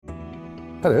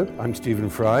Hello, I'm Stephen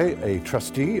Fry, a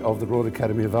trustee of the Royal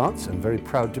Academy of Arts and very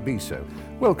proud to be so.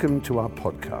 Welcome to our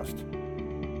podcast.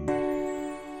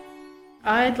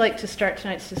 I'd like to start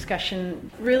tonight's discussion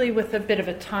really with a bit of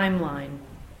a timeline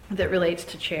that relates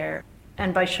to Chair,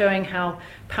 and by showing how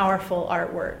powerful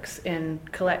artworks in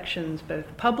collections,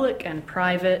 both public and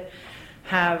private,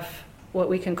 have what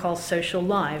we can call social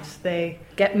lives. They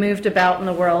get moved about in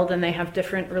the world and they have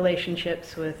different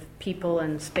relationships with people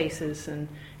and spaces and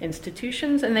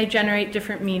institutions, and they generate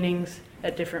different meanings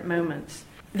at different moments.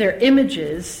 Their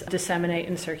images disseminate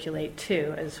and circulate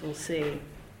too, as we'll see.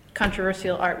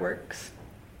 Controversial artworks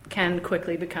can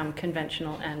quickly become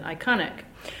conventional and iconic.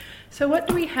 So what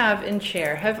do we have in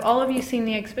Chair? Have all of you seen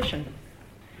the exhibition?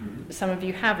 Some of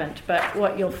you haven't, but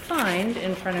what you'll find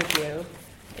in front of you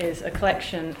is a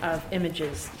collection of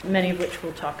images, many of which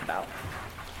we'll talk about.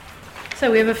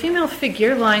 So we have a female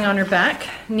figure lying on her back,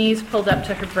 knees pulled up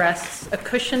to her breasts, a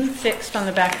cushion fixed on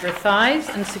the back of her thighs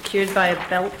and secured by a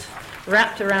belt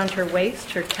wrapped around her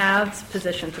waist, her calves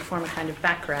positioned to form a kind of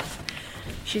backrest.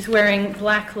 She's wearing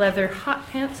black leather hot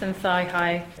pants and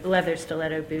thigh-high leather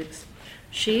stiletto boots.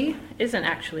 She isn't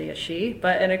actually a she,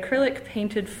 but an acrylic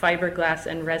painted fiberglass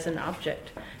and resin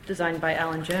object designed by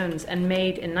Alan Jones and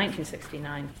made in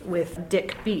 1969 with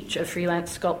Dick Beach, a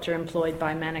freelance sculptor employed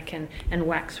by mannequin and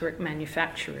waxwork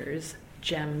manufacturers,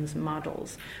 Gems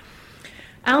Models.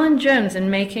 Alan Jones, in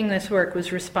making this work,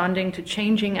 was responding to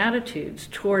changing attitudes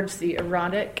towards the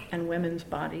erotic and women's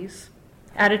bodies,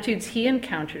 attitudes he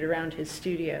encountered around his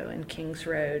studio in Kings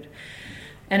Road,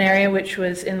 an area which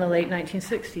was in the late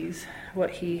 1960s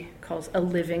what he calls a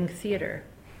living theater.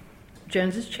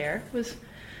 Jones's chair was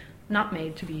not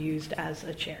made to be used as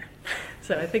a chair.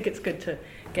 So I think it's good to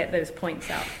get those points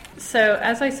out. So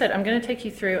as I said, I'm going to take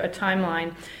you through a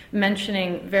timeline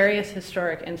mentioning various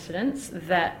historic incidents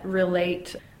that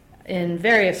relate in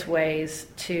various ways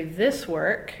to this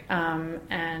work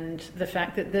and the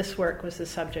fact that this work was the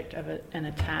subject of an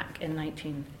attack in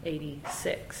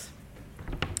 1986.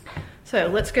 So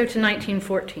let's go to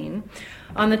 1914.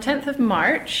 On the 10th of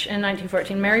March in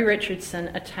 1914, Mary Richardson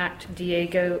attacked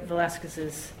Diego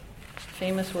Velázquez's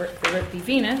famous work, The Would Be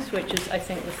Venus, which is, I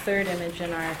think, the third image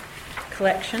in our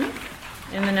collection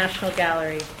in the National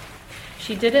Gallery.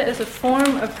 She did it as a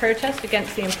form of protest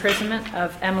against the imprisonment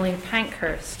of Emmeline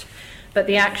Pankhurst, but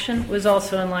the action was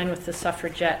also in line with the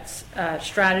suffragettes'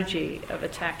 strategy of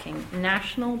attacking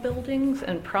national buildings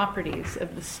and properties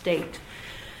of the state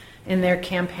in their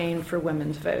campaign for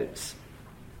women's votes.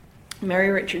 Mary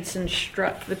Richardson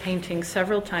struck the painting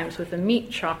several times with a meat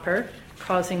chopper,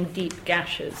 causing deep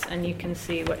gashes, and you can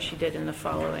see what she did in the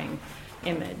following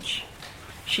image.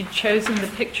 She'd chosen the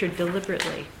picture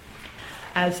deliberately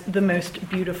as the most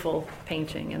beautiful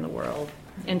painting in the world.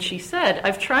 And she said,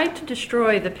 "I've tried to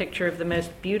destroy the picture of the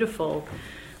most beautiful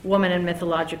woman in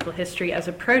mythological history as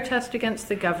a protest against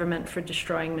the government for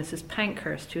destroying Mrs.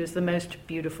 Pankhurst, who is the most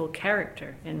beautiful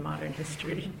character in modern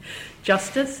history.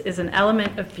 Justice is an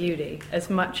element of beauty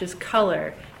as much as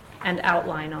color and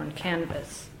outline on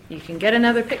canvas. You can get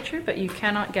another picture, but you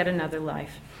cannot get another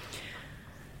life."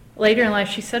 Later in life,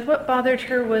 she said what bothered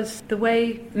her was the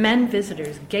way men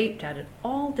visitors gaped at it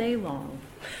all day long.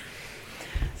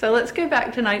 So let's go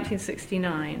back to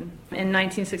 1969. In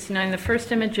 1969, the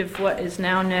first image of what is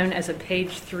now known as a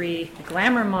page 3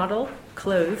 glamour model,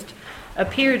 clothed,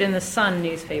 appeared in the Sun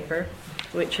newspaper,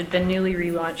 which had been newly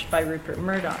relaunched by Rupert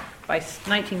Murdoch. By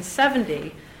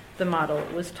 1970, the model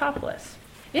was topless.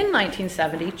 In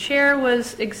 1970, Chair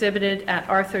was exhibited at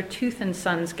Arthur Tooth and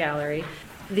Sons Gallery.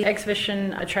 The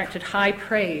exhibition attracted high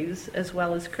praise as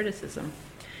well as criticism.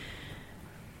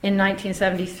 In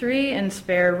 1973, in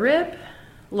Spare Rib,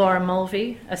 Laura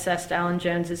Mulvey assessed Alan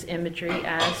Jones's imagery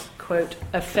as, quote,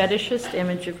 a fetishist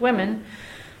image of women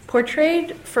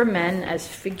portrayed for men as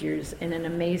figures in an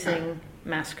amazing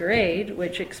masquerade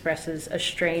which expresses a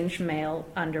strange male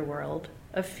underworld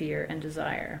of fear and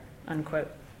desire,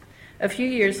 unquote. A few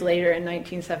years later, in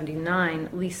 1979,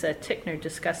 Lisa Tickner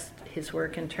discussed his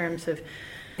work in terms of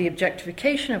the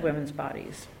objectification of women's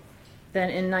bodies. Then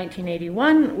in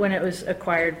 1981, when it was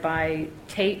acquired by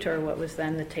Tate, or what was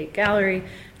then the Tate Gallery,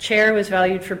 Chair was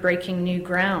valued for breaking new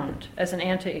ground as an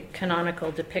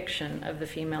anti-canonical depiction of the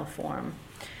female form,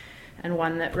 and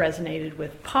one that resonated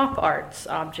with pop art's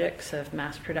objects of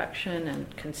mass production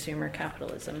and consumer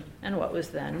capitalism, and what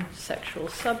was then sexual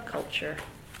subculture.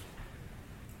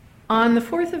 On the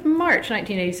 4th of March,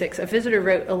 1986, a visitor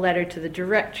wrote a letter to the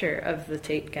director of the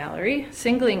Tate Gallery,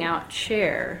 singling out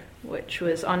Chair, which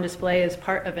was on display as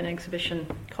part of an exhibition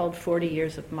called 40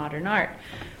 Years of Modern Art,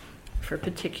 for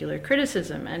particular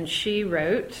criticism. And she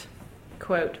wrote,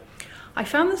 quote, I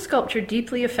found the sculpture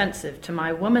deeply offensive to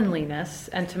my womanliness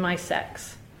and to my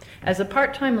sex. As a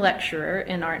part-time lecturer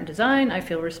in art and design, I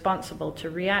feel responsible to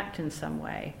react in some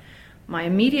way. My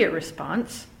immediate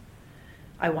response,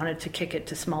 I wanted to kick it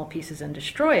to small pieces and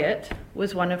destroy it,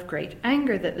 was one of great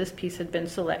anger that this piece had been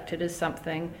selected as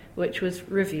something which was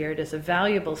revered as a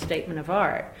valuable statement of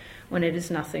art, when it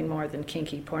is nothing more than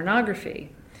kinky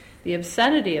pornography. The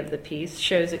obscenity of the piece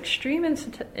shows extreme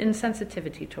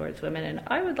insensitivity towards women, and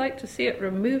I would like to see it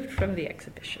removed from the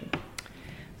exhibition.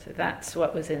 So that's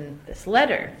what was in this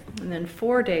letter. And then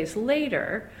 4 days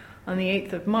later, on the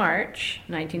 8th of March,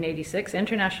 1986,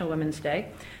 International Women's Day,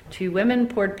 2 women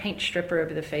poured paint stripper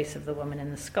over the face of the woman in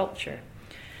the sculpture.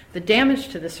 The damage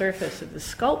to the surface of the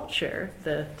sculpture,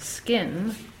 the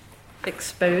skin,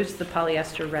 exposed the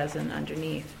polyester resin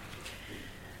underneath.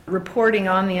 Reporting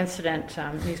on the incident,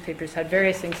 newspapers had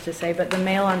various things to say, but the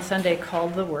Mail on Sunday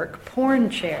called the work porn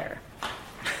chair.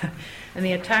 And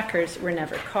the attackers were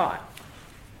never caught.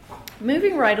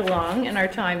 Moving right along in our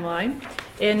timeline,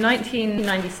 in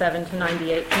 1997 to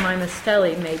 98, Jemima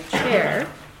Stelly made Chair,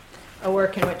 a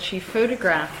work in which she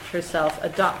photographed herself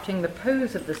adopting the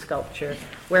pose of the sculpture,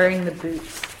 wearing the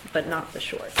boots but not the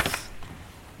shorts.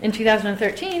 In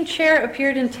 2013, Chair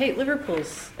appeared in Tate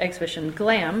Liverpool's exhibition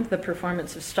Glam, the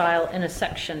performance of style, in a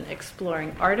section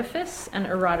exploring artifice and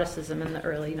eroticism in the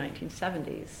early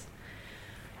 1970s.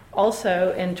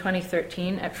 Also in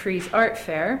 2013 at Frieze Art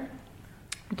Fair,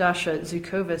 Dasha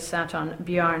Zukova sat on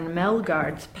Bjarne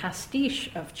Melgaard's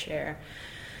pastiche of Chair,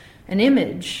 an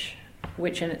image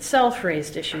which in itself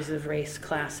raised issues of race,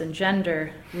 class, and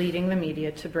gender, leading the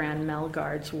media to brand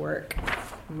Melgaard's work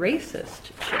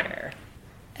racist Chair.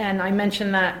 And I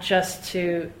mention that just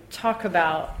to talk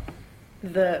about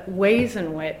the ways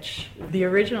in which the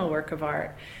original work of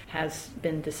art has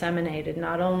been disseminated,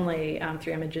 not only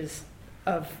through images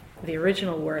of the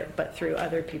original work, but through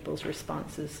other people's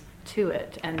responses to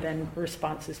it, and then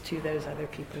responses to those other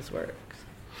people's works.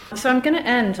 So I'm going to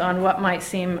end on what might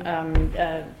seem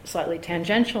a slightly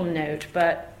tangential note,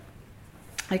 but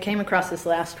I came across this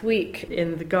last week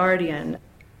in The Guardian.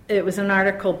 It was an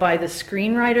article by the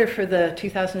screenwriter for the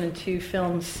 2002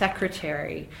 film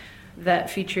Secretary that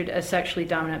featured a sexually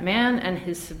dominant man and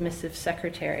his submissive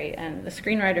secretary. And the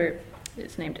screenwriter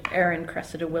is named Erin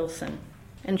Cressida Wilson.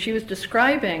 And she was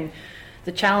describing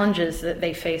the challenges that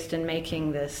they faced in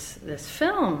making this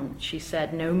film. She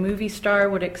said no movie star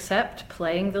would accept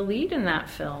playing the lead in that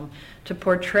film. To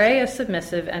portray a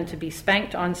submissive and to be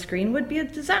spanked on screen would be a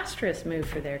disastrous move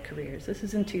for their careers. This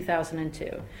is in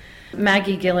 2002.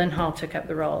 Maggie Gyllenhaal took up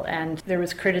the role, and there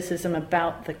was criticism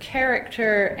about the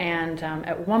character, and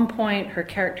at one point her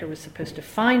character was supposed to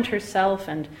find herself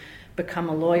and become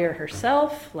a lawyer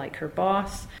herself, like her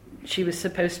boss. She was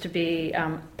supposed to be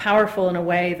powerful in a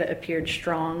way that appeared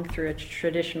strong through a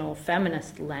traditional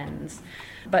feminist lens.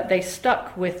 But they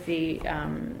stuck with the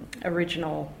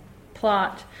original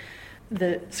plot.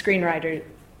 The screenwriter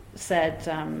said,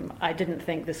 I didn't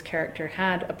think this character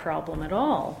had a problem at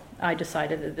all. I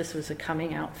decided that this was a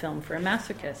coming-out film for a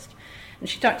masochist. And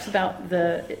she talks about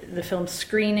the film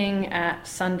screening at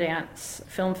Sundance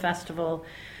Film Festival,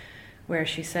 where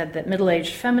she said that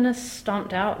middle-aged feminists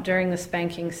stomped out during the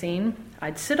spanking scene.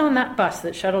 I'd sit on that bus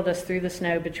that shuttled us through the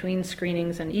snow between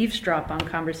screenings and eavesdrop on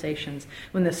conversations.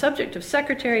 When the subject of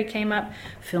Secretary came up,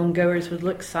 filmgoers would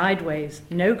look sideways.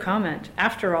 No comment.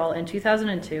 After all, in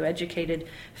 2002, educated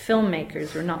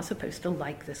filmmakers were not supposed to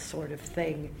like this sort of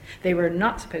thing. They were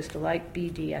not supposed to like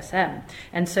BDSM.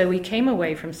 And so we came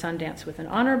away from Sundance with an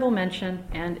honorable mention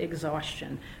and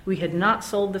exhaustion. We had not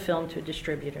sold the film to a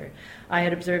distributor. I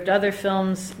had observed other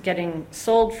films getting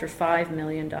sold for $5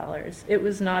 million. It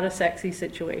was not a sexy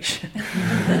situation.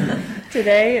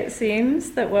 Today, it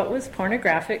seems that what was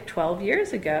pornographic 12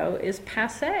 years ago is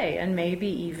passé and maybe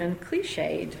even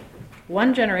cliched.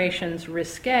 One generation's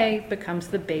risque becomes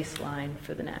the baseline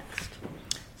for the next.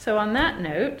 So on that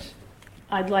note,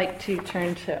 I'd like to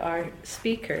turn to our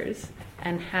speakers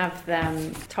and have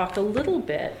them talk a little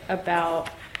bit about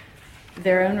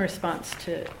their own response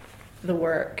to the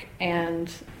work.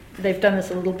 And they've done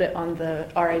this a little bit on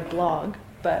the RA blog,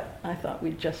 but I thought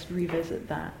we'd just revisit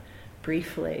that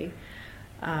briefly,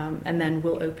 and then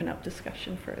we'll open up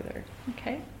discussion further.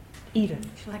 Okay? Edith.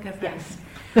 Shall I go first?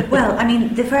 Yes. Well, I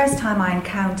mean, the first time I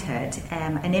encountered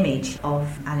an image of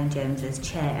Alan Jones's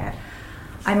Chair,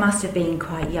 I must have been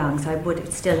quite young, so I would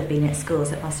have still have been at school,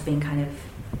 so it must have been kind of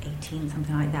 18,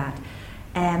 something like that.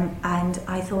 And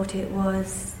I thought it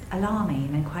was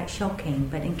alarming and quite shocking,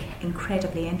 but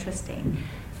incredibly interesting.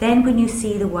 Then when you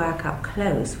see the work up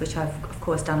close, which I've of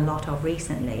course done a lot of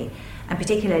recently, and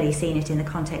particularly seeing it in the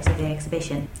context of the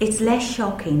exhibition. It's less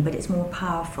shocking, but it's more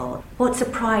powerful. What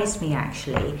surprised me,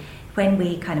 actually, when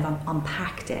we kind of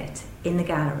unpacked it in the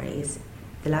galleries,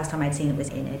 the last time I'd seen it was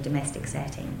in a domestic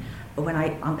setting, but when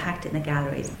I unpacked it in the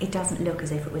galleries, it doesn't look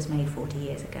as if it was made 40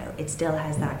 years ago. It still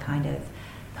has that kind of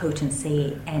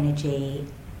potency, energy.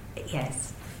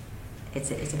 Yes,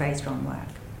 it's a very strong work.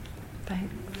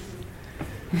 Thanks.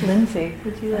 Lindsay,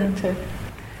 would you like to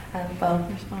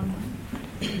respond?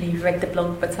 You read the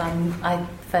blog, but I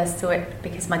first saw it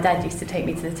because my dad used to take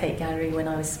me to the Tate Gallery when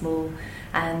I was small,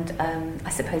 and I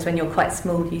suppose when you're quite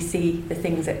small you see the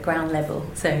things at ground level,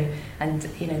 and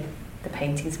the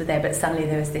paintings were there, but suddenly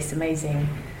there was this amazing,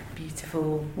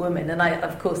 beautiful woman, and I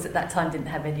of course at that time didn't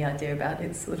have any idea about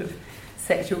its sort of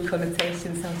sexual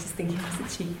connotations. So I was just thinking,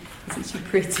 isn't she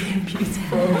pretty and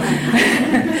beautiful?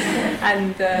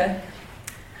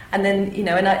 And then,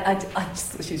 and I just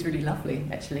thought she was really lovely,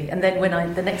 actually. And then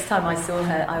the next time I saw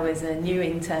her, I was a new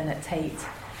intern at Tate,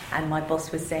 and my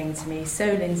boss was saying to me, so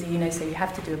Lindsay, so you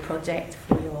have to do a project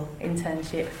for your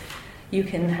internship. You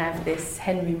can have this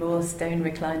Henry Moore stone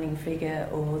reclining figure,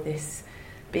 or this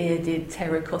bearded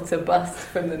terracotta bust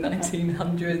from the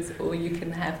 1900s, or you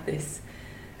can have this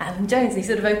Alan Jones. And he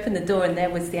sort of opened the door, and there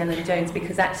was the Alan Jones,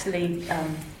 because actually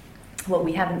what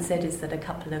we haven't said is that a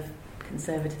couple of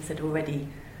conservators had already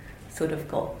sort of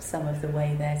got some of the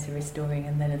way there to restoring,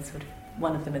 and then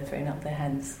one of them had thrown up their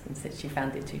hands and said she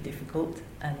found it too difficult,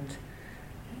 and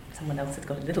someone else had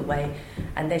got a little way,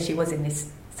 and there she was in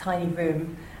this tiny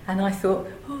room, and I thought,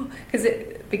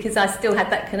 because I still had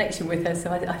that connection with her, so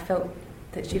I felt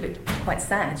that she looked quite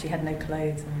sad. She had no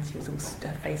clothes, and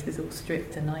her face was all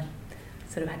stripped, and I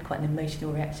sort of had quite an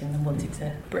emotional reaction and wanted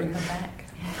to bring her back.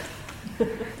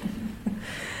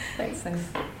 Thanks.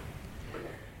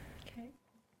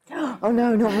 Oh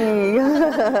no, not me.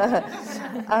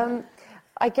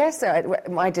 I guess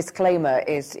my disclaimer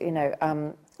is,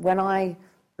 when I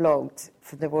blogged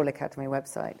for the Royal Academy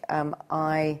website,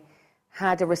 I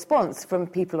had a response from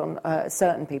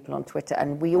certain people on Twitter,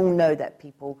 and we all know that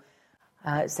people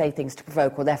say things to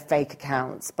provoke, or they're fake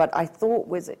accounts. But I thought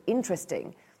was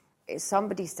interesting is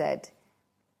somebody said,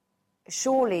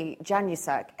 surely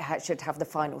Januzak should have the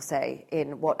final say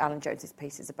in what Alan Jones's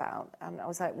piece is about. And I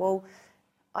was like, well,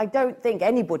 I don't think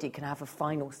anybody can have a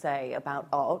final say about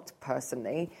art,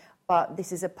 personally, but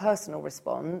this is a personal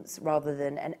response rather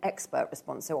than an expert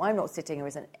response. So I'm not sitting here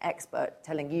as an expert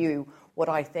telling you what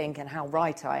I think and how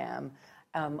right I am.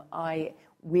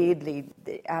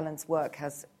 Alan's work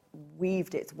has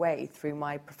weaved its way through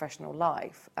my professional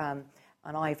life, and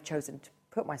I've chosen to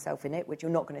put myself in it, which you're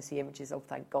not going to see images of,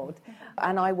 thank God.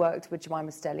 And I worked with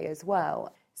Jemima Stelly as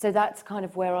well. So that's kind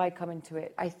of where I come into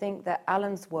it. I think that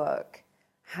Alan's work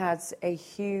has a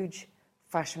huge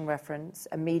fashion reference,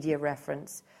 a media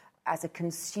reference. As a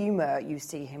consumer, you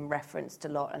see him referenced a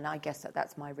lot, and I guess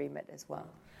that's my remit as well.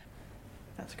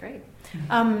 That's great.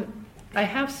 I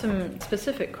have some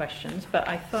specific questions, but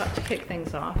I thought to kick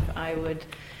things off, I would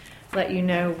let you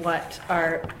know what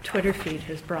our Twitter feed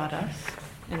has brought us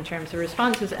in terms of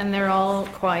responses, and they're all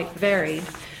quite varied.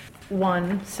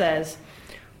 One says,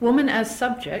 woman as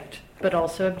subject, but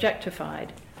also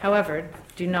objectified. However,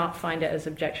 do not find it as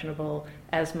objectionable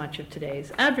as much of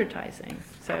today's advertising.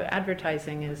 So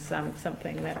advertising is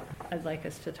something that I'd like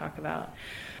us to talk about.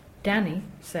 Danny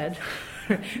said,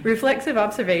 reflexive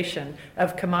observation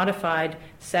of commodified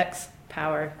sex,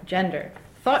 power, gender.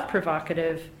 Thought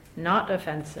provocative, not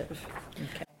offensive.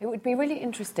 Okay. It would be really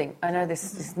interesting, I know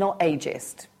this is not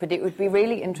ageist, but it would be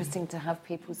really interesting to have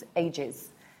people's ages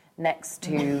next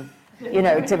to,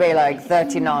 to be like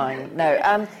 39.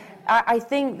 No, I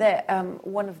think that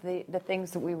one of the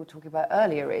things that we were talking about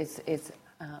earlier is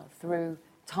through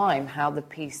time how the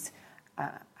piece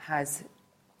has,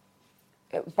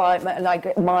 by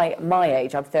my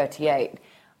age, I'm 38.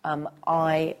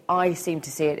 I seem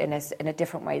to see it in a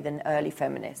different way than early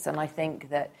feminists, and I think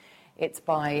that it's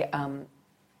by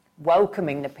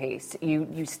welcoming the piece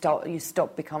you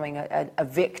stop becoming a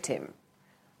victim.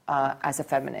 As a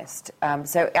feminist.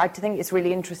 So I think it's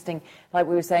really interesting, like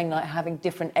we were saying, like having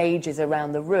different ages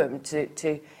around the room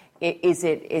is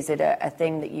it a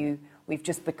thing that we've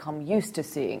just become used to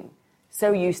seeing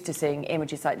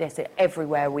images like this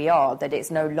everywhere we are, that it's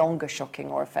no longer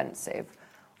shocking or offensive,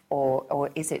 or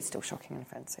is it still shocking and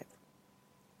offensive?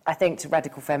 I think to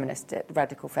radical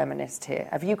feminist here.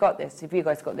 Have you got this? Have you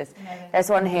guys got this? No. There's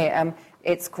one here.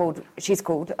 She's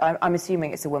called, I'm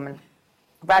assuming it's a woman,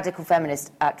 Radical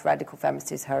Feminist at Radical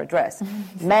Feminist is her address.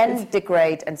 Men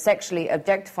degrade and sexually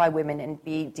objectify women in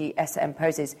BDSM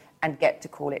poses and get to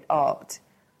call it art,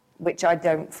 which I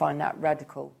don't find that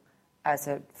radical as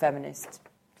a feminist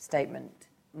statement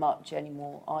much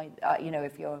anymore.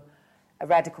 If you're a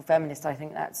radical feminist, I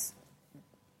think that's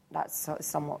a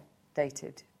somewhat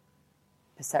dated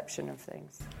perception of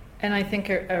things. And I think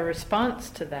a response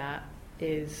to that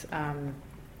is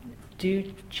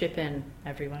do chip in,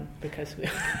 everyone, because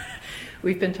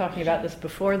we've been talking about this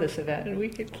before this event, and we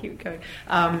could keep going.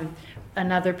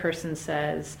 Another person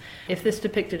says, if this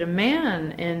depicted a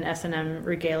man in S&M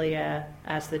regalia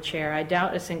as the chair, I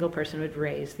doubt a single person would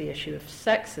raise the issue of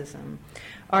sexism.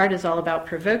 Art is all about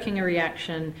provoking a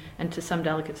reaction, and to some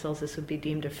delicate souls this would be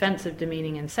deemed offensive,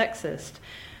 demeaning, and sexist.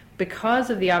 Because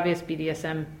of the obvious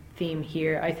BDSM theme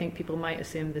here, I think people might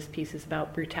assume this piece is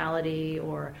about brutality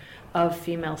or of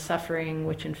female suffering,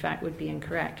 which in fact would be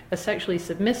incorrect. A sexually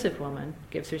submissive woman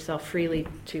gives herself freely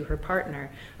to her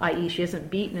partner, i.e. she isn't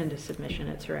beaten into submission,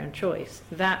 it's her own choice.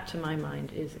 That, to my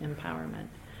mind, is empowerment.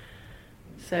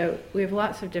 So we have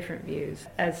lots of different views,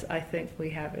 as I think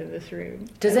we have in this room.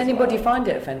 Does anybody find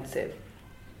it offensive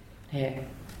here?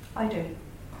 I do.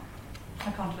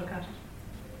 I can't look at it.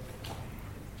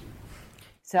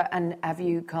 So, and have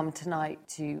you come tonight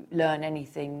to learn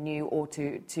anything new, or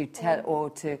to tell, or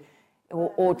to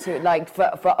like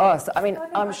for us? I mean,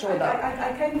 I'm sure that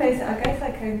I came basically. I guess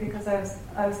I came because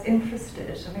I was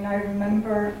interested. I mean, I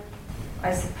remember.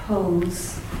 I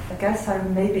suppose. I guess I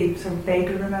maybe sort of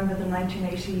vaguely remember the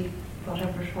 1980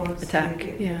 whatever it was attack.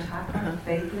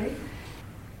 Vaguely,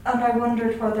 and I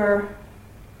wondered whether.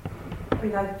 I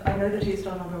mean, I know that he's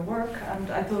done other work, and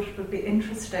I thought it would be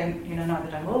interesting, now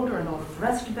that I'm older and all of the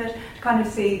rest of it, to kind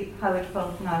of see how it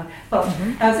felt now. But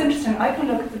now it's interesting, I can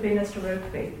look at the Venus de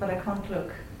Rokeby, but I can't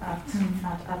look at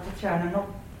the chair, and I'm not...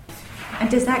 And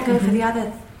does that go for the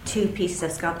other two pieces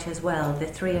of sculpture as well? The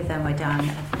three of them were done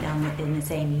in the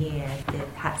same year, the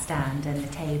hat stand and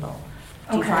the table.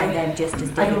 Do you find them just as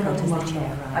difficult as the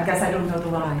chair? Right? I guess I don't know the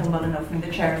one well enough. I mean,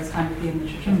 the chair is kind of the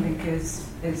image which I think is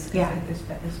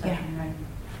better. Right.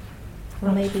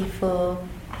 Well, maybe for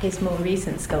his more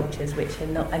recent sculptures, which are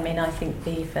not... I mean, I think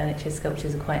the furniture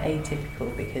sculptures are quite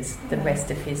atypical because the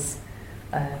rest of his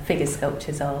figure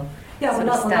sculptures are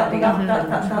standing up.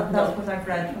 That's what I've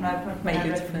read when I've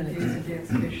read from the views of the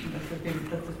exhibition,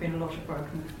 that there's been a lot of work,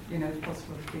 and it's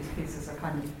possible that these pieces are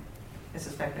kind of... I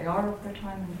suspect they are of their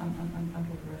time and all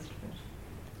the rest of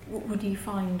it. Would you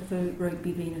find the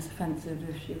Rokeby Venus offensive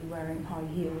if she was wearing high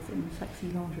heels and sexy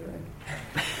lingerie?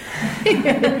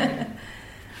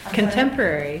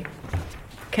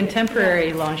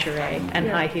 Contemporary lingerie and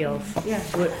high heels. Yeah,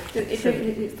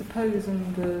 it's the pose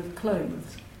and the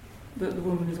clothes that the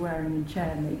woman is wearing in the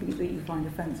chair maybe that you find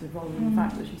offensive rather than the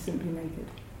fact that she's simply naked.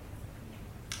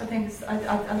 I think it's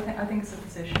a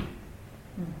position.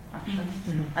 Actually,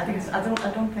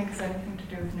 I don't think it's anything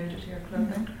to do with nudity or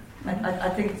clothing. I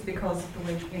think it's because of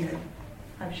the way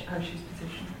how she's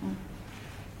positioned.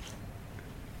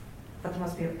 But there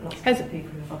must be lots of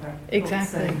people who have other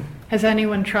exactly. thoughts. Has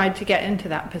anyone tried to get into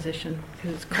that position?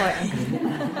 Because it's quite.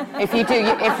 if you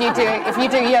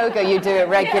do yoga, you do it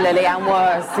regularly and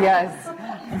worse. Yes.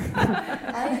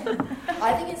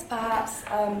 I think it's perhaps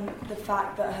the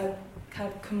fact that her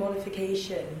kind of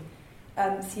commodification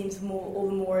seems all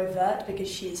the more overt because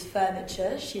she is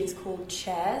furniture. She is called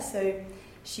chair, so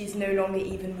she's no longer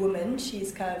even woman. She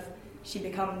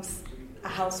becomes a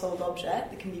household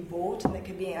object that can be bought and that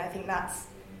can be. And I think that's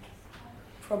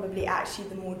probably actually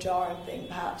the more jarring thing,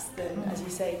 perhaps, than, as you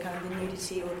say, kind of the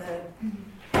nudity or the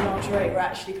lingerie we're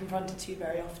actually confronted to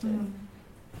very often.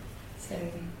 So,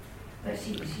 but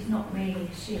she's not really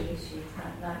she, is she?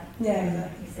 Like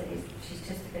you said, she's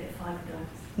just a bit of fiberglass.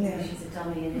 Yeah. She's a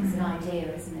dummy, and it's an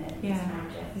idea, isn't it? Yeah. It's an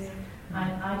object. Yeah.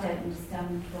 I don't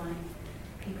understand why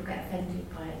people get offended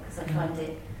by it, because I find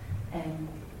it. I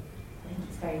think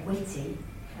it's very witty.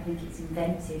 I think it's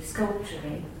inventive.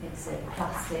 Sculpturally, it's a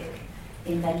plastic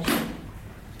invention,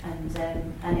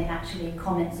 and it actually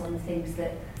comments on the things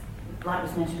that, like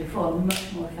was mentioned before, are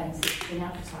much more offensive in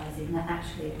advertising, that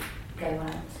actually go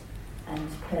out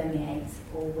and permeate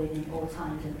all women, all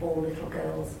times, and all little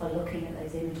girls are looking at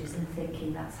those images and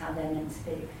thinking that's how they're meant to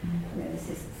be. This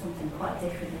is something quite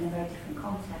different in a very different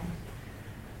context.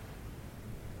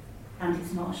 And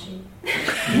it's not a she.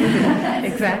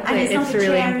 Exactly, And it's not a really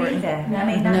chair important. either. I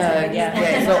mean, that's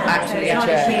it's not actually it's a not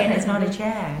chair. a chair and it's not a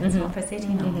chair. It's not for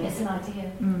sitting on. It's an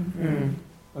idea.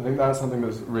 I think that's something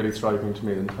that's really striking to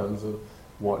me in terms of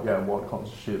what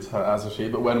constitutes her as a she.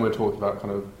 But when we're talking about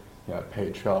kind of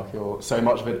patriarchy, or so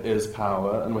much of it is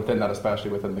power, and within that,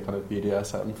 especially within the kind of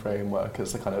BDSM framework,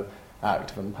 as the kind of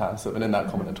active and passive. And in that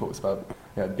comment, it talks about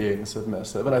being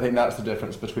submissive. And I think that's the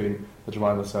difference between the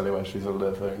Jemima Sully, where she's a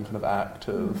living kind of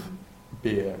active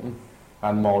being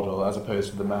and model, as opposed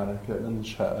to the mannequin and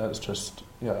chair. It's just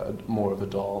more of a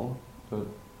doll. But,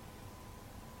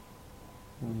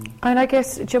 And I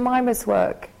guess Jemima's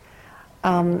work,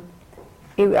 I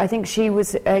think she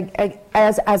was,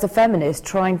 as a feminist,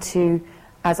 trying to,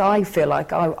 as I feel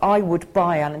like I would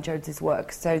buy Alan Jones's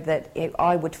work so that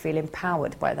I would feel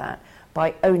empowered by that,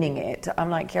 by owning it. I'm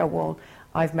like, yeah, well,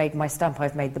 I've made my stamp,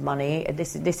 I've made the money,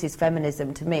 this is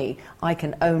feminism to me, I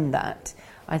can own that.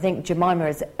 I think Jemima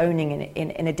is owning it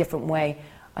in a different way.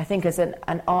 I think as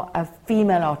a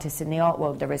female artist in the art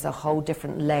world, there is a whole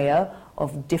different layer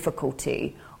of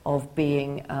difficulty of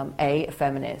being a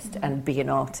feminist and be an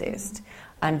artist.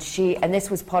 And this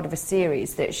was part of a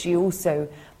series that she also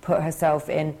put herself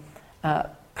in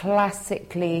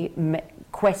classically,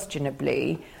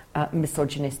 questionably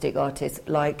misogynistic artists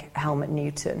like Helmut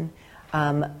Newton.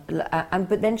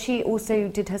 But then she also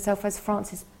did herself as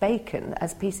Francis Bacon,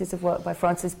 as pieces of work by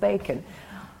Francis Bacon.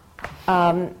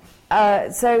 But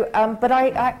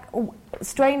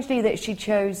strangely that she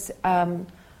chose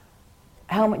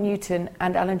Helmut Newton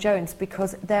and Alan Jones,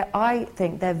 because I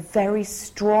think they're very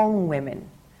strong women.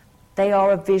 They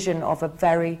are a vision of a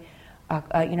very,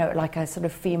 like a sort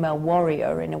of female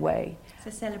warrior in a way.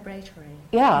 It's a celebratory.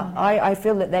 Yeah, I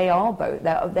feel that they are both.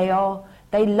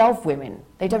 They love women.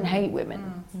 They don't hate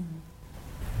women.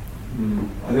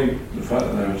 I think the fact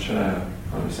that they're a chair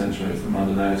kind of accentuates the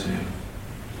mundanity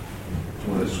to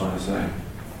what it's trying to say.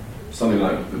 Something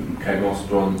like the Kate Moss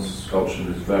bronze sculpture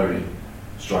is very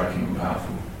striking and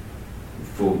powerful,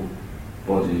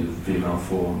 full-bodied female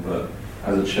form, but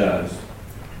as a chair,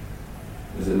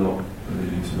 is it not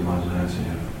alluding to the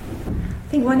mundanity of...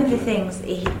 I think one of the things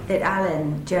that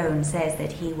Alan Jones says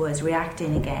that he was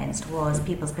reacting against was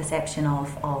people's perception of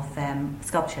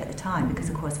sculpture at the time, because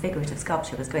of course figurative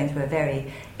sculpture was going through a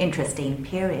very interesting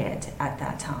period at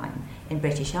that time in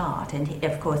British art, and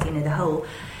of course, the whole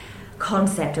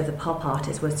concept of the pop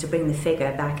artist was to bring the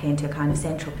figure back into a kind of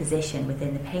central position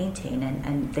within the painting,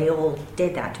 and they all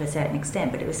did that to a certain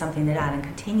extent, but it was something that Alan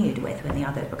continued with when the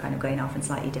others were kind of going off in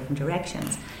slightly different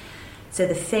directions. So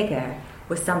the figure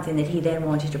was something that he then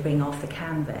wanted to bring off the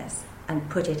canvas and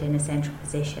put it in a central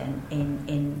position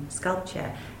in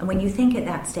sculpture. And when you think at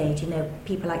that stage,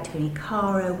 people like Tony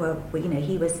Caro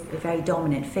he was a very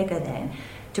dominant figure then.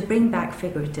 To bring back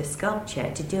figurative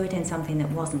sculpture, to do it in something that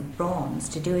wasn't bronze,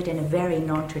 to do it in a very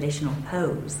non-traditional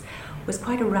pose, was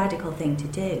quite a radical thing to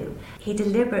do. He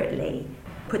deliberately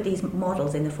put these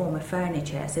models in the form of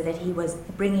furniture so that he was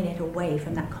bringing it away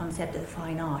from that concept of the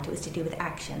fine art. It was to do with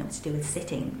action, it was to do with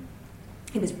sitting.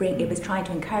 It was trying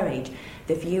to encourage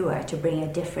the viewer to bring a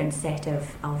different set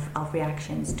of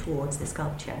reactions towards the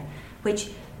sculpture,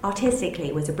 which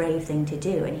artistically was a brave thing to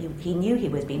do, and he knew he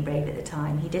was being brave at the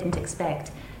time. He didn't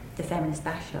expect the feminist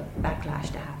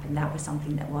backlash to happen. That was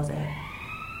something that was a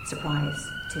surprise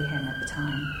to him at the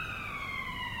time.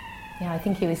 Yeah, I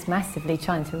think he was massively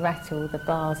trying to rattle the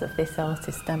bars of this art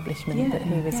establishment that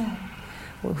he was... Yeah.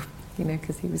 Well,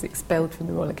 because he was expelled from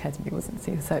the Royal Academy, wasn't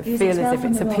he? So I feel as if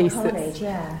it's a piece that's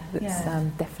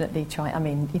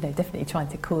definitely trying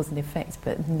to cause an effect,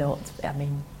 but not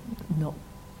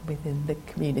within the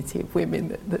community of women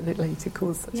that later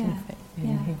caused such an effect.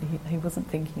 He wasn't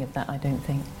thinking of that, I don't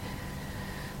think,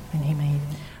 when he made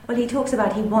it. Well, he talks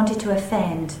about he wanted to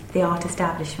offend the art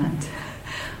establishment,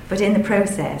 but in the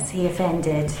process he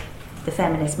offended the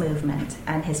feminist movement,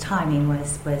 and his timing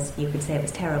was you could say it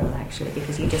was terrible actually,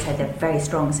 because you just had the very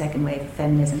strong second wave of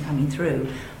feminism coming through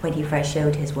when he first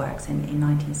showed his works in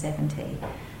 1970,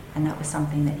 and that was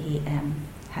something that he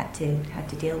had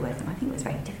to deal with, and I think it was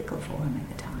very difficult for him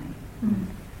at the time.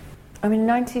 I mean,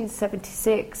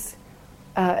 1976,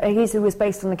 it was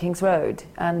based on the King's Road,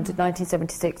 and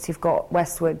 1976 you've got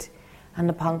Westwood and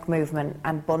the punk movement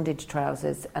and bondage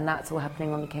trousers, and that's all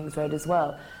happening on the King's Road as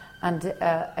well. And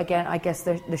again, I guess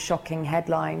the shocking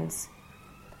headlines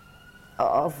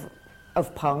of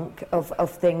punk, of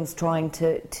things trying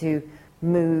to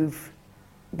move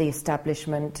the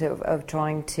establishment, of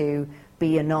trying to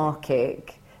be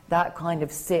anarchic, that kind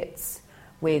of sits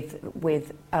with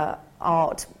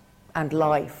art and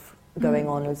life going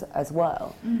on as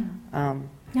well. No,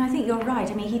 I think you're right.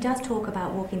 I mean, he does talk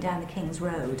about walking down the King's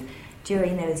Road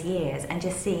during those years and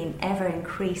just seeing ever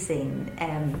increasing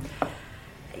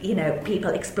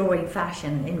people exploring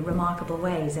fashion in remarkable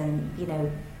ways, and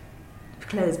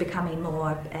clothes becoming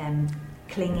more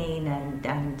clinging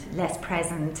and less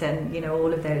present, and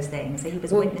all of those things. So he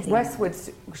was witnessing. Westwood's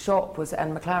shop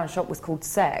and McLaren's shop was called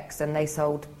Sex, and they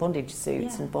sold bondage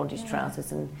suits and bondage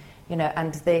trousers, and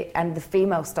and the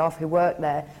female staff who worked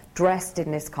there dressed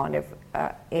in this kind of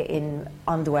in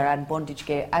underwear and bondage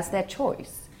gear as their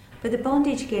choice. But the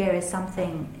bondage gear is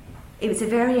something. It was a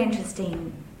very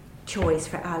interesting choice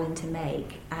for Alan to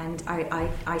make, and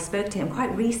I spoke to him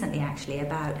quite recently actually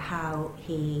about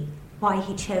why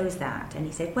he chose that, and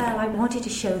he said, well, I wanted to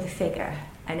show the figure,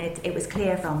 and it was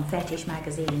clear from fetish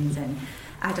magazines and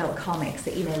adult comics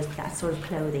that, you know, that sort of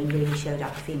clothing really showed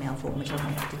up the female form, which I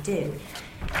wanted to do.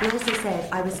 He also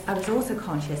said, I was also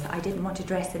conscious that I didn't want to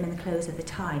dress them in the clothes of the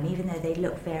time, even though they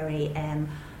looked very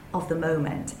of the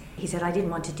moment. He said, I didn't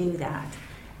want to do that.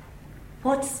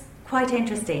 What's quite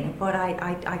interesting, what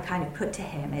I kind of put to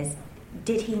him is,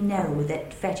 did he know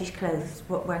that fetish clothes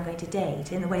weren't going to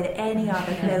date in the way that any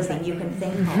other clothing you can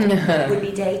think of would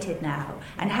be dated now?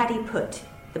 And had he put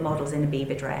the models in a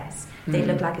beaver dress, they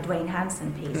look like a Dwayne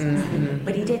Hansen piece.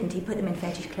 But he didn't. He put them in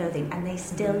fetish clothing, and they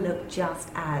still look just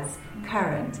as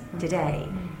current today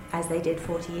as they did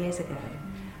 40 years ago.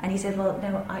 And he said, well,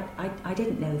 no, I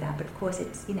didn't know that, but of course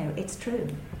it's, you know, it's true.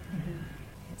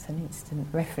 It's an instant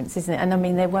reference, isn't it? And I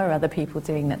mean, there were other people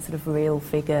doing that sort of real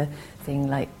figure thing,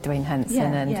 like Dwayne Hansen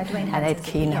and Ed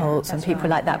Keenholz and people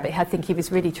like that. But I think he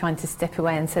was really trying to step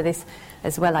away. And so this,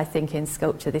 as well, I think in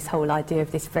sculpture, this whole idea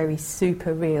of this very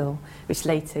super real, which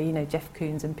later, you know, Jeff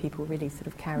Koons and people really sort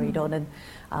of carried on, and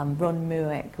Ron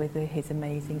Mueck with his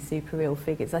amazing super real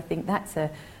figures. I think that's a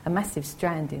massive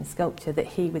strand in sculpture that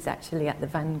he was actually at the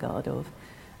vanguard of.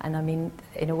 And I mean,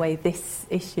 in a way, this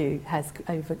issue has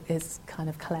kind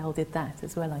of clouded that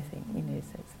as well, I think. You know,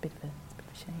 so it's a bit of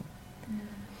a shame.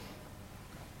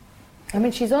 I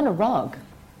mean, she's on a rug.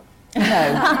 You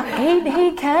know,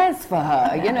 he cares for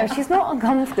her. You know, she's not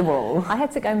uncomfortable. I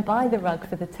had to go and buy the rug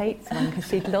for the Tate's one because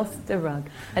she'd lost the rug,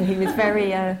 and he was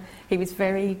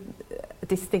very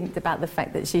distinct about the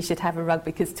fact that she should have a rug,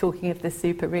 because talking of the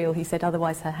super real, he said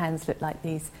otherwise her hands look like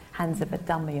these hands of a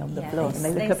dummy on the floor, and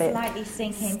they look a bit slightly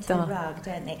sink into the rug,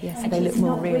 don't they? Yes, and they she's look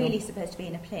more not real. really supposed to be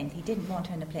in a plinth. He didn't want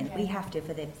her in a plinth. We have to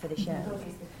for the show.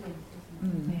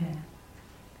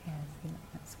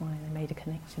 That's why they made a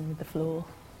connection with the floor.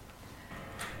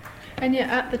 And yet,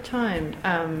 at the time,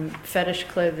 fetish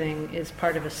clothing is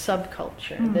part of a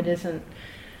subculture that isn't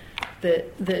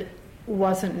that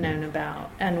wasn't known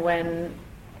about. And when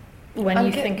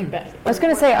you think about, I was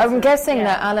going to say, I'm guessing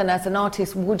that Alan, as an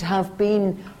artist, would have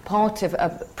been part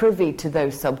of privy to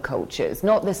those subcultures,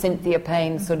 not the Cynthia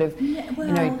Payne sort of,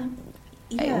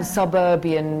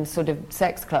 suburban sort of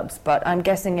sex clubs, but I'm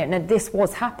guessing this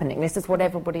was happening. This is what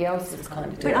everybody else was kind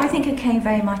of doing. But I think it came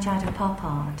very much out of pop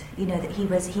art. You know, that he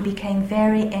became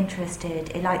very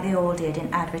interested, like they all did,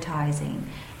 in advertising.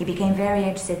 He became very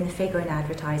interested in the figure in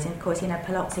advertising. Of course, you know,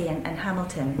 Palazzi and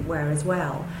Hamilton were as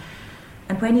well.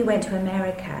 And when he went to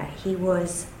America, he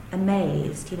was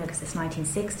amazed, you know, because it's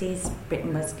 1960s,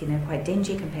 Britain was, you know, quite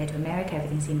dingy compared to America.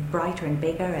 Everything seemed brighter and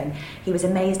bigger, and he was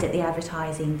amazed at the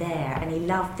advertising there, and he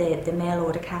loved the mail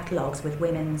order catalogues with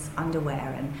women's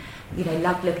underwear, and, you know,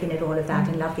 loved looking at all of that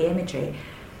and loved the imagery.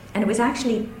 And it was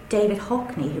actually David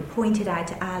Hockney who pointed out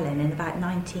to Alan in about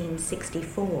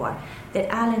 1964 that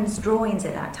Alan's drawings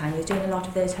at that time, he was doing a lot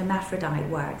of those hermaphrodite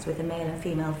works with the male and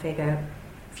female figure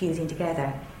fusing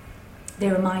together. They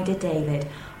reminded David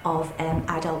of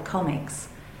adult comics,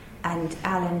 and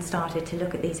Alan started to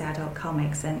look at these adult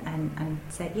comics and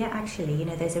said, yeah, actually, you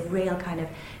know, there's a real kind of,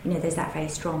 you know, there's that very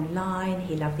strong line.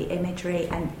 He loved the imagery,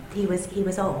 and he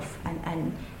was off,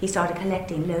 and he started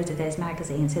collecting loads of those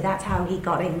magazines. So that's how he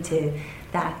got into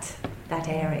that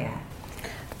area.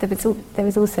 There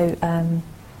was also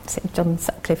John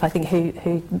Sutcliffe, I think,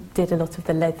 who did a lot of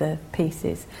the leather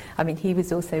pieces. I mean, he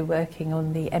was also working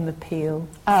on the Emma Peel,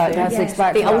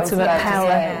 the Ultimate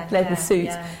Power leather suit,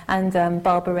 and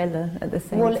Barbarella at the same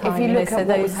time. Well, if you look at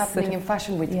what was happening in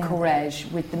fashion with Courrèges,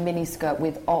 with the miniskirt,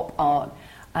 with op art,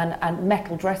 and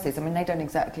metal dresses, I mean, they don't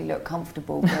exactly look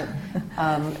comfortable, but,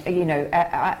 you know,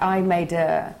 I made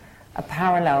a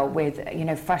parallel with, you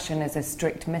know, fashion as a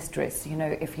strict mistress. You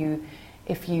know,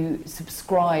 if you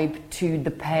subscribe to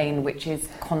the pain, which is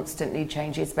constantly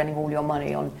changing, spending all your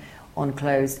money on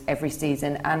clothes every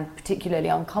season, and particularly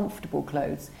uncomfortable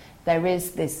clothes, there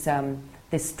is this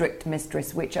strict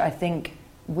mistress, which I think,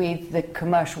 with the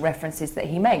commercial references that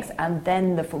he makes, and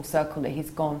then the full circle that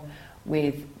he's gone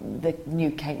with the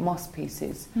new Kate Moss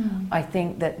pieces, I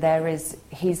think that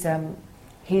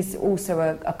he's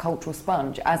also a cultural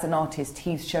sponge. As an artist,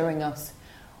 he's showing us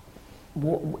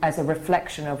as a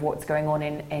reflection of what's going on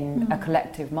in a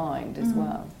collective mind as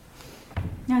well.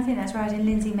 No, I think that's right. And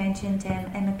Lindsay mentioned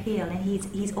Emma Peel, and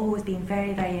he's always been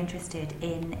very, very interested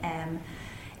in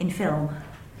film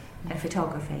and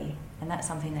photography, and that's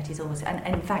something that he's always. And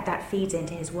in fact, that feeds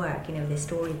into his work, you know, with his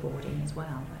storyboarding as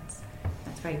well.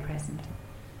 That's very present.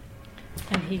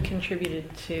 And he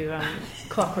contributed to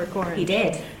Clockwork Orange. He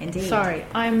did, indeed. Sorry,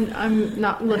 I'm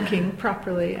not looking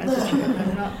properly as a chair.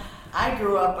 I'm not. I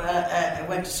grew up, I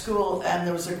went to school, and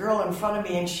there was a girl in front of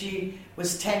me, and she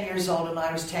was 10 years old, and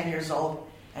I was 10 years old,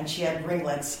 and she had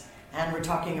ringlets, and we're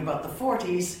talking about the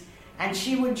 40s, and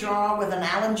she would draw with an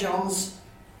Alan Jones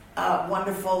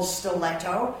wonderful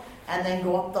stiletto, and then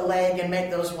go up the leg and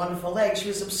make those wonderful legs. She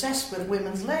was obsessed with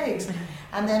women's legs.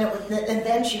 And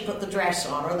then she put the dress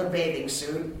on, or the bathing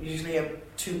suit, usually a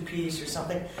two-piece or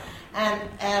something.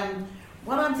 And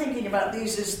what I'm thinking about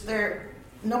these is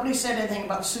nobody said anything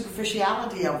about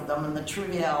superficiality of them and the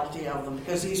triviality of them,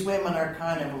 because these women are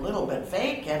kind of a little bit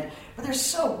fake, but they're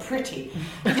so pretty.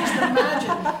 Just imagine,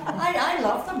 I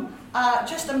love them.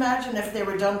 Just imagine if they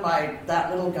were done by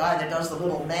that little guy that does the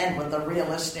little men with the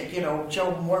realistic,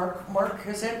 Joe Merck,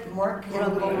 is it? Merck? Or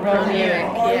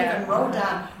even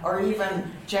Rodin, or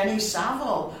even Jenny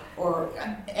Saville, or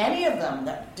any of them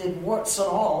that did warts and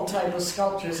all type of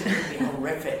sculptures. It would be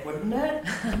horrific, wouldn't it?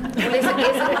 Well,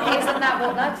 isn't that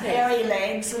what that is? Hairy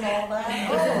legs and all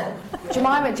that. Oh.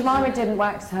 Jemima didn't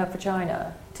wax her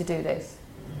vagina to do this.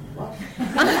 What?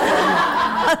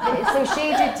 So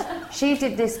she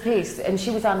did this piece, and she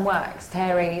was unwaxed,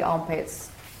 hairy armpits,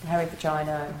 hairy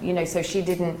vagina, so she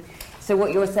didn't. So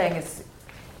what you're saying is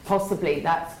possibly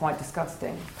that's quite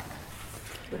disgusting.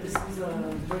 But this is a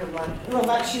real life.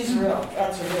 Well, she's real.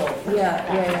 That's a real.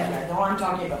 Yeah. No, I'm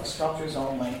talking about sculptures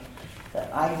only. That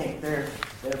I think they're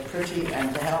pretty,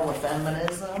 and to hell with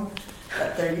feminism.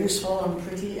 That they're useful and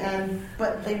pretty,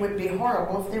 but they would be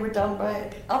horrible if they were done by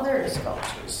other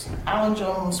sculptures. Alan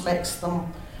Jones makes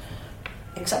them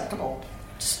acceptable.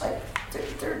 Just like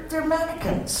they're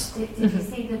mannequins. Did you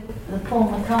see the Paul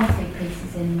McCarthy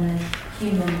pieces in the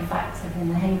Human Factor in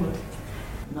the Hayward?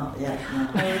 Not yet, no.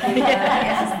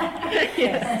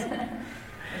 Yes.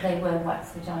 They were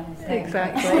wax vaginas.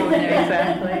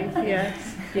 Exactly,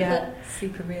 yes. Yeah,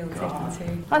 super real taken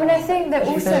too. I mean, I think that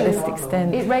also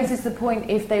it raises the point: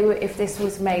 if this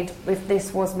was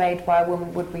made by a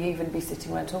woman, would we even be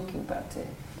sitting around talking about it?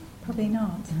 Probably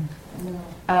not.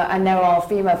 And there are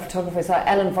female photographers. Like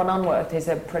Ellen von Unwerth is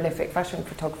a prolific fashion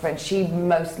photographer, and she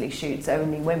mostly shoots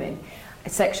only women,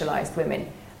 sexualized women.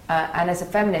 And as a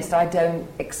feminist, I don't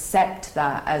accept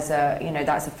that as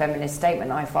that's a feminist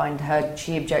statement. I find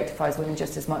she objectifies women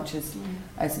just as much as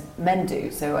men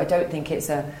do. So I don't think it's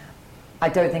a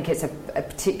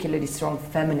particularly strong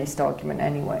feminist argument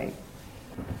anyway.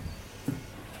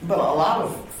 But a lot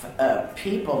of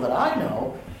people that I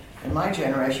know in my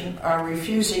generation are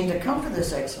refusing to come to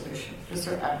this exhibition because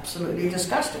they're absolutely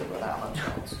disgusted with Alan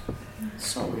Jones. It's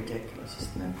so ridiculous,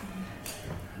 isn't it?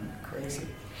 Crazy.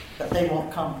 But they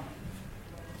won't come.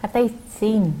 Have they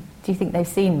seen? Do you think they've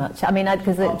seen much? I mean,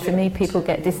 because to me, people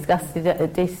get disgusted at a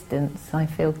distance. I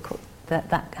feel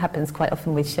that happens quite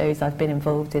often with shows I've been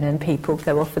involved in, and people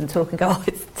go off and talk and go, "Oh,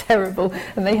 it's terrible,"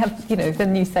 and they have,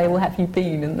 Then you say, "Well, have you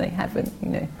been?" And they haven't.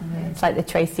 It's like the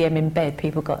Tracy M in bed.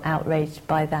 People got outraged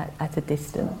by that at a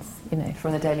distance.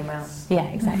 From the Daily Mouse. Yeah,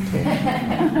 exactly.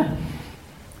 Exactly.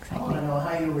 I want to know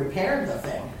how you repaired the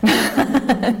thing. How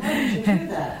did you do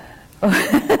that?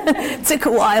 It took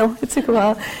a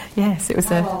while. Yes, it was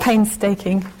a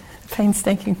painstaking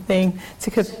thing. It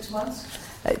took 6 months?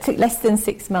 It took less than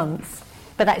 6 months,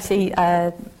 but actually,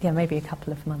 maybe a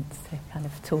couple of months to kind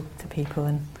of talk to people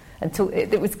and talk.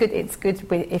 It was good. It's good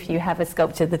if you have a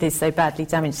sculpture that is so badly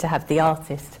damaged to have the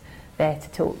artist there to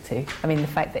talk to. I mean, the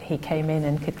fact that he came in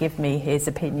and could give me his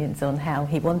opinions on how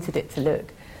he wanted it to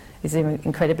look is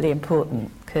incredibly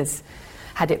important, because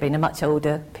had it been a much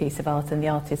older piece of art and the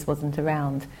artist wasn't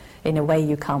around, in a way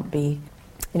you can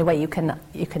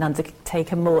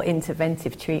undertake a more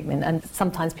interventive treatment, and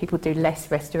sometimes people do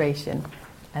less restoration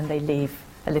and they leave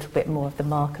a little bit more of the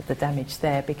mark of the damage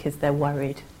there because they're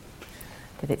worried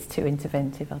that it's too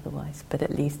interventive otherwise. But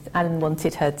at least Alan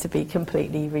wanted her to be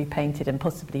completely repainted and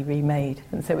possibly remade,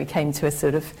 and so we came to a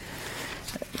sort of,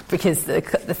 because the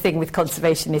thing with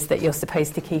conservation is that you're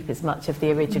supposed to keep as much of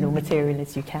the original material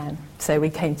as you can. So we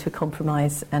came to a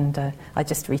compromise, and I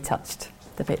just retouched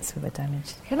the bits that were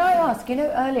damaged. Can I ask,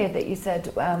 earlier that you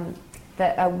said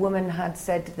that a woman had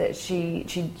said that she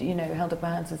held up her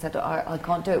hands and said, I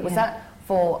can't do it. Was that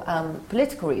for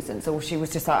political reasons, or she was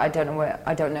just like, I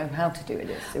don't know how to do it?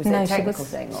 It was a technical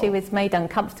thing? She was made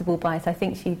uncomfortable by it. I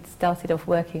think she started off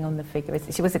working on the figure.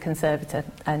 She was a conservator,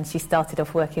 and she started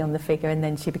off working on the figure, and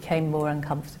then she became more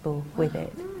uncomfortable with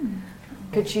it.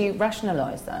 Could she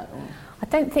rationalise that? Or? I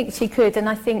don't think she could, and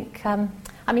I think, to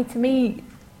me,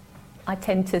 I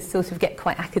tend to sort of get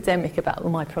quite academic about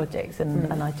all my projects,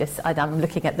 and I'm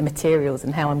looking at the materials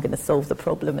and how I'm going to solve the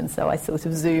problem, and so I sort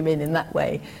of zoom in that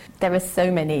way. There are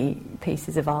so many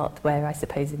pieces of art where I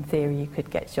suppose in theory you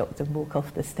could get shocked and walk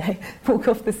off the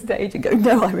stage and go,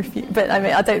 no, I refuse. But I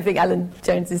mean, I don't think Alan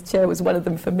Jones's chair was one of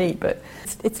them for me, but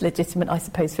it's legitimate, I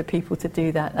suppose, for people to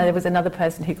do that. And there was another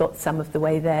person who got some of the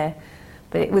way there.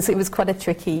 But it was quite a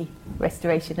tricky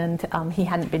restoration, and he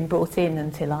hadn't been brought in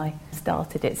until I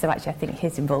started it. So actually I think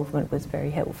his involvement was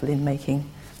very helpful in making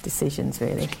decisions,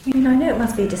 really. I know it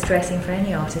must be distressing for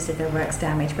any artist if their work's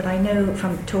damaged, but I know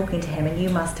from talking to him, and you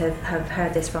must have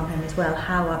heard this from him as well,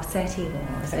 how upset he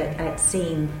was at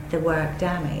seeing the work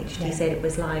damaged. Yeah. He said it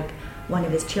was like one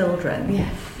of his children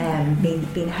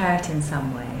being hurt in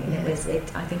some way. Yeah.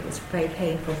 I think it was a very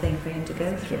painful thing for him to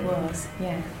go through. It was,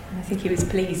 yeah. And I think he was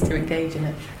pleased to engage in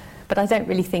it. But I don't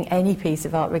really think any piece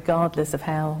of art, regardless of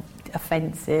how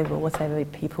offensive or whatever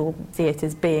people see it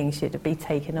as being, should be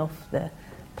taken off the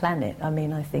planet. I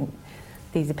mean, I think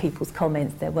these are people's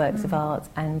comments, they're works of art,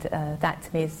 and that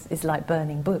to me is like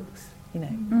burning books. You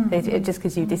know, just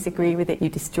because you disagree with it, you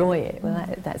destroy it. Well,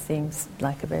 that seems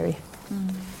like a very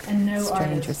and no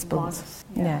strange response.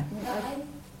 Yeah.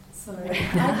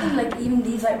 I think like even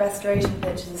these like restoration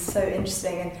pictures are so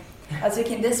interesting, and I was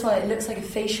looking at this one, it looks like a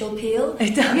facial peel.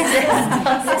 It does.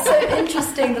 It's so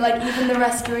interesting that like even the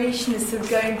restoration is sort of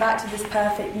going back to this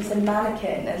perfect, you said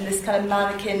mannequin, and this kind of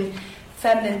mannequin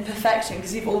feminine perfection,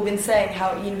 because we've all been saying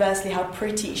how universally how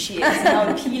pretty she is and how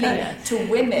appealing to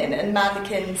women, and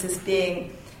mannequins as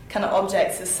being kind of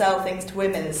objects that sell things to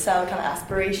women, that sell kind of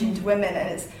aspiration to women, and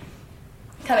it's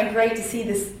kind of great to see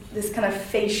this kind of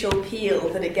facial peel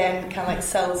that again kind of like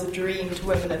sells a dream to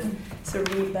women of sort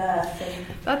of rebirth. And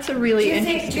that's a really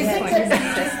interesting point.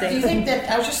 Do you think that,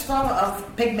 I was just thought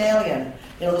of Pygmalion,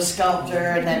 you know, the sculptor,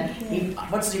 and then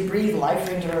what does he breathe life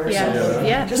into her or something?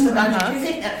 Yeah. Just imagine, do you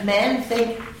think that men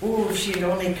think, ooh, if she'd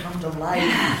only come to life?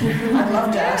 I'd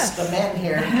love to ask the men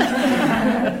here,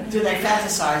 do they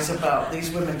fantasize about these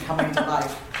women coming to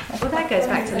life? Well, that goes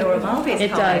back to Laura Mulvey's It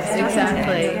does,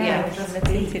 exactly. Yeah.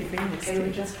 It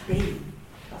would just be.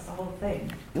 That's the whole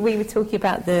thing. We were talking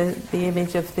about the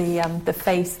image of the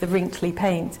face, the wrinkly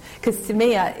paint, because to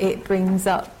me it brings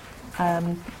up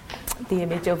the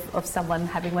image of someone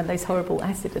having one of those horrible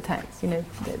acid attacks, you know,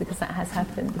 because that has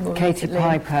happened more Katie recently.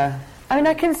 Piper. I mean,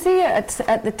 I can see it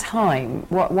at the time,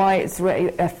 why it's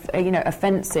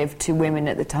offensive to women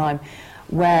at the time,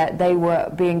 where they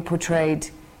were being portrayed,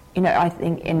 you know, I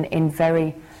think in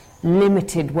very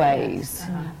limited ways,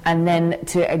 and then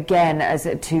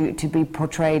to be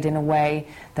portrayed in a way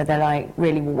that they're like,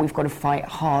 really, well, we've got to fight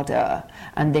harder,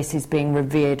 and this is being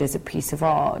revered as a piece of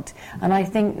art. And I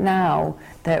think now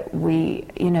that we,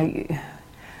 you know,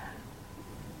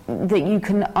 that you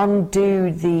can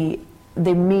undo the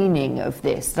meaning of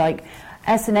this. Like,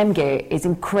 S&M gear is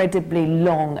incredibly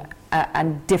long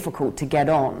and difficult to get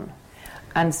on,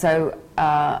 and so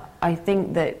I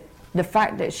think that the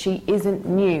fact that she isn't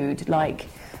nude like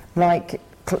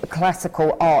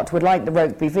classical art would, like the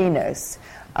Rokeby Venus,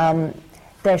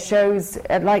 there shows,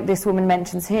 like this woman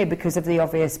mentions here, because of the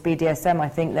obvious BDSM, I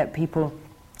think that people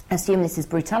assume this is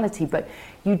brutality, but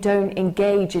you don't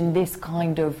engage in this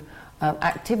kind of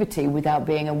activity without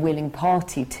being a willing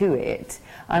party to it.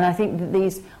 And I think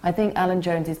that I think Alan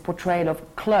Jones's portrayal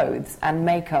of clothes and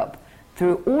makeup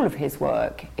through all of his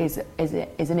work is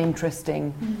an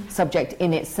interesting subject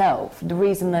in itself. The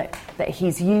reason that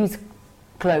he's used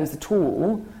clothes at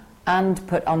all and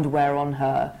put underwear on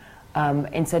her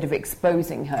instead of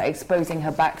exposing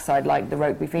her backside like the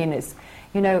Rokeby Venus.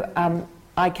 You know,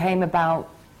 I came about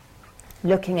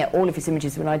looking at all of his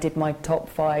images when I did my top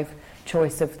 5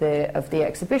 choice of the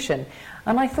exhibition,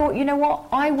 and I thought, you know what,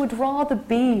 I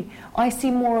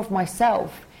see more of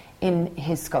myself in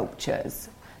his sculptures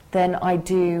than I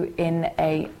do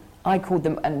I called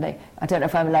them, and I don't know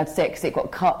if I'm allowed to say it because it got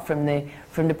cut from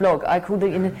the blog, I called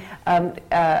it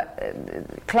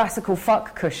classical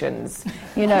fuck cushions,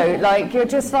 you know, like you're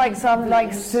just like some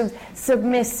like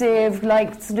submissive,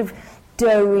 like sort of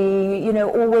doughy, you know,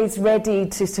 always ready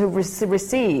to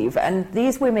receive, and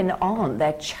these women aren't,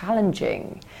 they're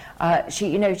challenging.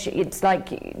 It's like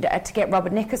to get rubber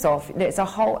knickers off,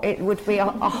 it would be a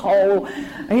whole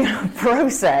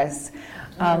process.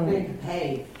 They're being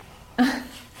paid.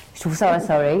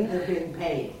 Sorry? They're being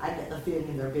paid. I get the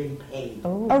feeling they're being paid.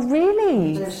 Oh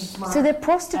really? They're smart, so they're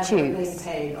prostitutes. And they're being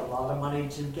paid a lot of money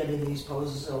to get in these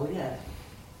poses. So yeah,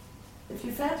 if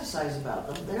you fantasize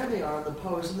about them, there they are in the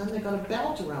pose, and then they've got a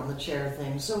belt around the chair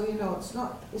thing. So you know,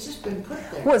 it's just been put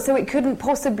there. Well, so it couldn't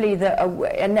possibly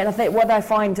and then I think what I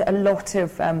find a lot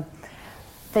of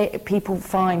people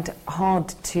find hard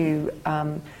to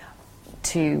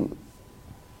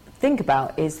think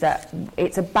about is that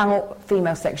it's about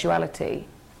female sexuality,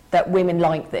 that women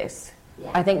like this.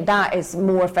 Yeah. I think that is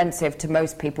more offensive to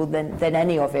most people than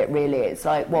any of it really is.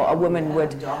 Like what a woman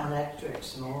would...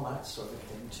 Dominatrix and all that sort of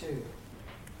thing too.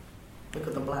 Look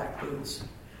at the black boots.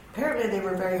 Apparently they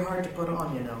were very hard to put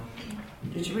on, you know.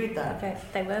 Did you read that?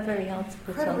 They were very hard to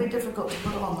put on. Incredibly difficult to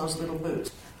put on those little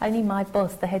boots. Only my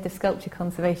boss, the head of sculpture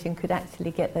conservation, could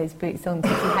actually get those boots on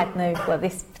because he had no, well,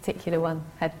 this particular one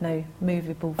had no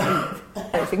movable feet.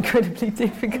 It was incredibly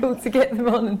difficult to get them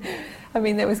on. And, I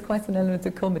mean, there was quite an element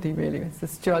of comedy, really. It was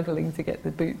just struggling to get the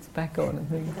boots back on and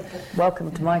things. Welcome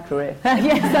to my career.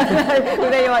 Yes, I know. Well,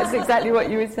 there you are. That's exactly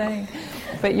what you were saying.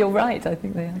 But you're right. I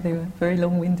think they were very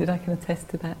long-winded. I can attest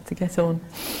to that, to get on.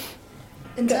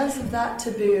 In terms of that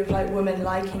taboo of like women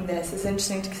liking this, it's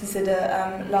interesting to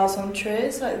consider Lars von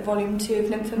Trier's like Volume 2 of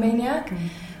Nymphomaniac,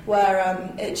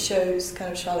 where it shows kind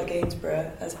of Charlotte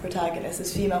Gainsborough as protagonist,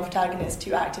 as female protagonist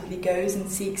who actively goes and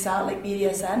seeks out like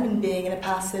BDSM and being in a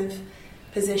passive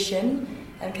position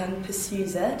and kind of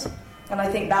pursues it. And I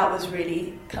think that was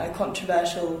really kind of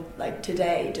controversial like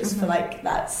today, just for like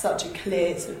that's such a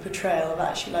clear sort of portrayal of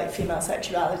actually like female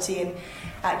sexuality and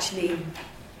actually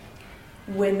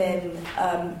women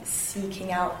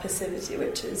seeking out passivity,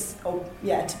 which is,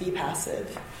 to be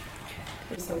passive.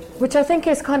 Which I think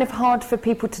is kind of hard for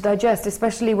people to digest,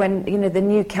 especially when, you know, the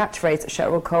new catchphrase that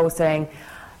Cheryl Cole saying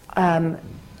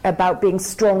about being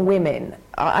strong women.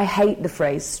 I hate the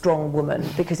phrase strong woman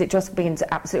because it just means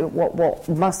absolutely what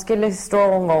muscular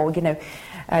strong or,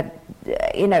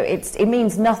 it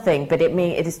means nothing, but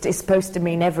it's supposed to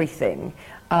mean everything.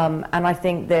 And I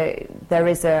think that there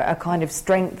is a kind of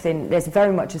strength there's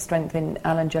very much a strength in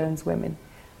Alan Jones women.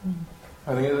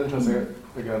 I think it's interesting,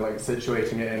 again, like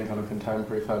situating it in kind of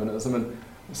contemporary feminism, and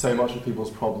so much of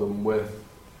people's problem with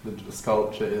the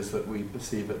sculpture is that we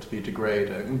perceive it to be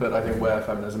degrading, but I think where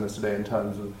feminism is today in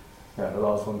terms of the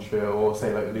Lars von Trier or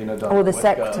say like Lena Dunham or the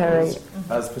secretary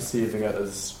as perceiving it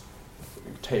as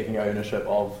taking ownership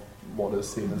of what is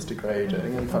seen as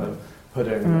degrading and kind of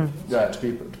putting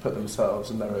to put themselves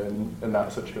in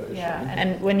that situation. Yeah,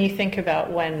 and when you think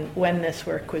about when this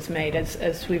work was made,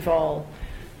 as we've all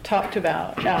talked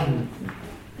about,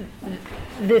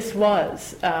 this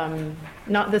was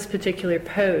not this particular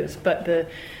pose, but the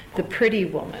pretty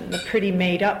woman, the pretty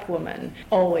made-up woman,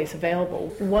 always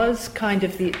available, was kind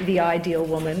of the ideal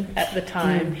woman at the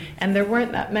time, and there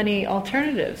weren't that many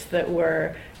alternatives that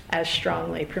were as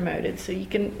strongly promoted. So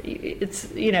it's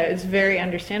very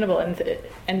understandable.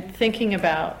 And thinking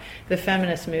about the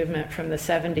feminist movement from the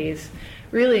 70s,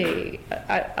 really,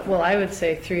 I would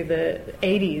say through the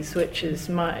 80s, which is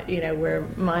where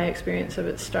my experience of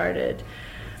it started.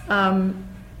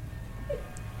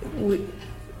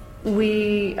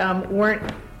 We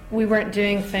weren't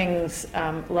doing things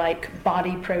like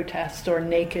body protests or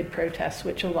naked protests,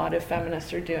 which a lot of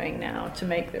feminists are doing now to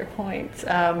make their points.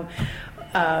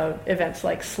 Events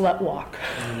like Slut Walk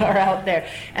are out there.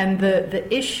 And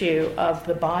the issue of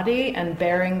the body and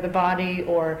bearing the body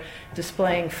or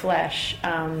displaying flesh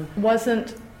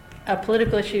wasn't a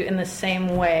political issue in the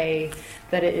same way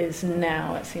that it is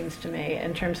now, it seems to me,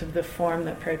 in terms of the form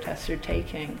that protests are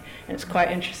taking. And it's quite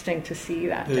interesting to see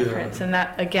that difference. And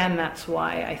that, again, that's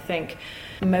why I think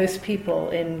most people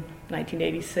in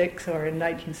 1986 or in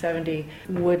 1970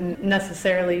 wouldn't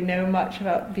necessarily know much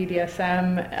about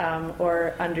BDSM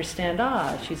or understand,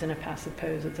 she's in a passive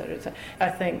pose, etc., etc. I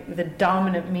think the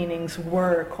dominant meanings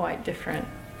were quite different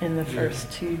in the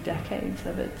first 2 decades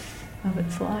of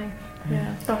its life.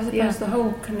 Yeah. So I suppose the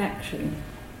whole connection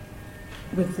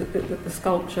with the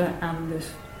sculpture and this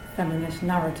feminist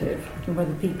narrative, and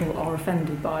whether people are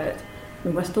offended by it. I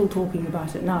mean, we're still talking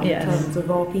about it now in terms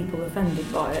of are people offended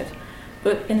by it.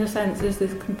 But in a sense, is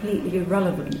this completely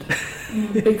irrelevant?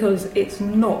 Because it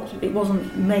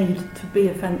wasn't made to be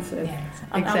offensive.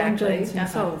 And Alan Jones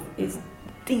himself is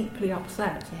deeply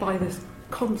upset by this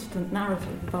constant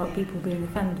narrative about people being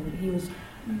offended. He was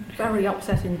very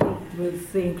upset indeed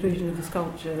with the inclusion of the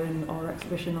sculpture in our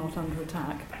exhibition Art Under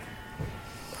Attack,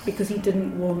 because he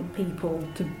didn't want people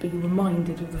to be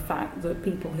reminded of the fact that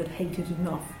people had hated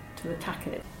enough to attack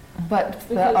it. But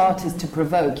for art is to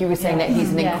provoke. You were saying that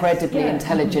he's an incredibly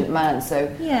intelligent man,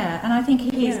 so... Yeah, and I think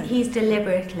he's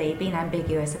deliberately been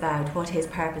ambiguous about what his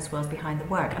purpose was behind the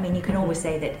work. I mean, you can always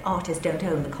say that artists don't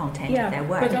own the content of their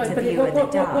work. It's a viewer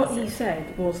that does. What he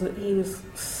said was that he was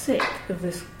sick of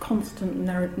this constant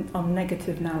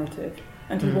negative narrative,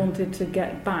 and he wanted to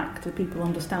get back to people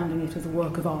understanding it as a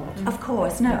work of art. Of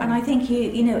course, no, and I think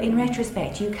you know, in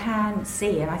retrospect, you can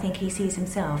see, and I think he sees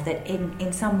himself, that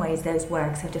in some ways those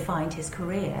works have defined his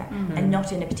career, and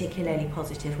not in a particularly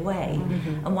positive way.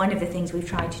 And one of the things we've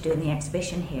tried to do in the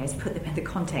exhibition here is put them in the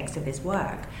context of his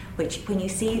work, which, when you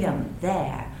see them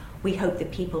there, we hope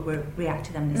that people will react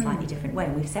to them in a slightly different way.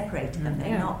 We've separated them.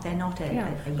 They're not a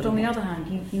But on the other hand,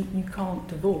 you can't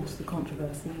divorce the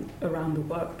controversy around the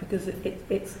work because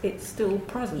it's still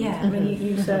present. Yeah. I mean,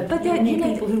 you said but you knew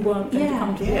people who weren't going to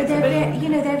come to the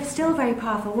exhibition. They're still very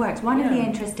powerful works. One of the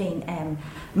interesting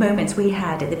moments we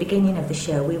had at the beginning of the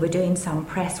show, we were doing some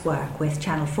press work with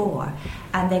Channel 4,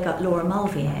 and they got Laura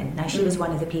Mulvey in. Now, she was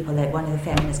one of the people one of the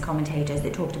feminist commentators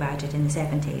that talked about it in the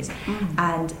 70s,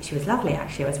 and she was lovely,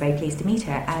 actually. I was very pleased to meet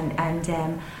her, and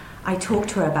I talked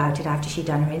to her about it after she'd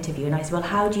done her interview, and I said, well,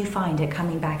 how do you find it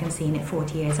coming back and seeing it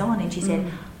 40 years on? And she said,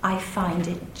 I find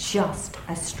it just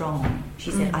as strong.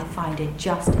 She said, I find it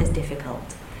just as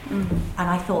difficult. And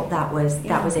I thought that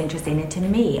was interesting, and to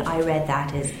me, I read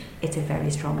that as it's a very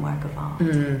strong work of art.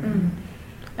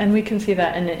 And we can see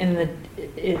that in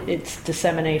its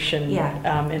dissemination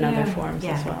in other forms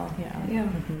as well.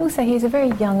 Also, he was a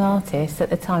very young artist at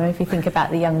the time. If you think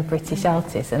about the young British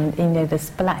artists, and you know the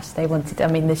splash they wanted. I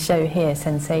mean, the show here,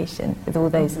 Sensation, with all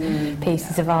those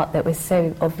pieces of art that was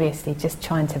so obviously just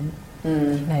trying to. You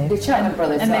know, the Chapman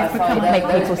brothers, I find make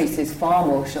those pieces far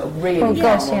more sort of really. Oh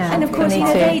gosh, yeah. And of course,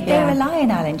 they rely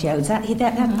on Alan Jones. That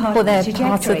part of the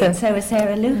trajectory. And so is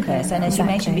Sarah Lucas, and as you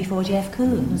mentioned before, Jeff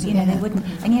Koons. You know, they wouldn't.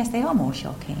 And yes, they are more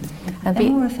shocking. They're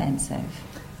more offensive.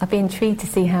 I'd be intrigued to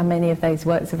see how many of those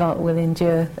works of art will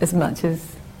endure as much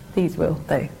as these will,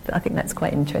 though. I think that's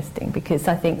quite interesting, because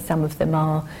I think some of the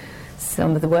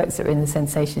works that were in the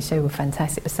Sensation show were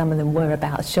fantastic, but some of them were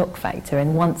about a shock factor,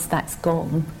 and once that's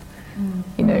gone,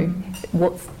 you know,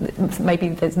 maybe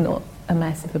there's not a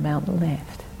massive amount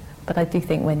left. But I do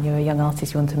think when you're a young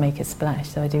artist, you want to make a splash,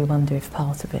 so I do wonder if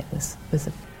part of it was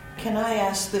a... Can I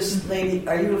ask this lady,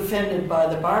 are you offended by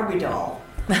the Barbie doll?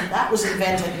 That was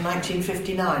invented in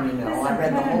 1959, you know. Listen, I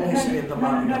read the whole history of the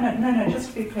Barbie doll. No, just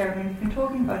to be clear, I mean, we've been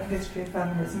talking about the history of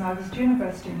feminism. I was at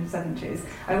university in the 70s.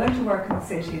 I went to work in the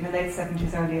city in the late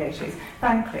 70s, early 80s.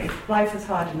 Frankly, life was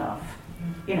hard enough,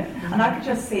 you know. And I could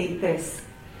just see this.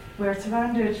 We're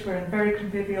surrounded, we're in a very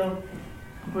convivial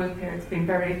group here. It's been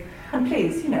very... And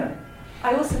please, you know,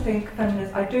 I also think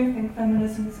I do think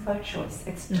feminism is about choice.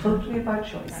 It's totally about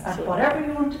choice. Absolutely. And whatever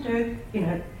you want to do, you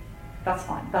know, that's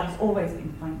fine. That has always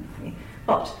been fine with me.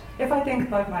 But if I think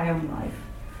about my own life,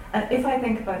 and if I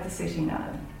think about the city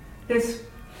now, this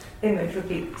image would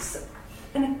be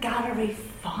in a gallery,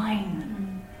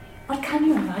 fine. But can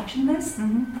you imagine this?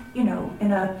 You know, in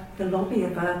the lobby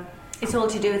of a... It's all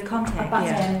to do with context.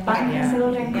 Banking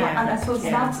building, and I suppose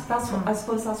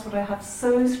that's what I have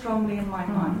so strongly in my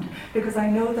mind, because I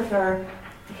know that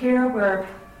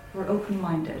we're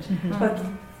open-minded, but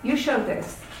you show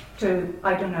this to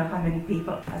I don't know how many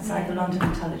people outside the London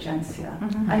intelligentsia.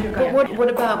 And you're but what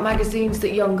about magazines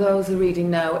that young girls are reading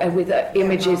now with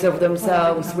images of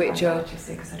themselves, which are...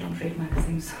 Because I don't read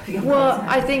magazines. Well,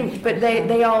 I think, but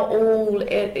they are all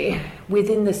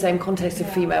within the same context of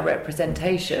female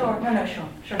representation.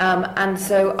 Sure. And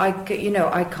so I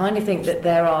kind of think that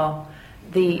there are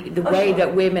the way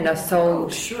that women are sold.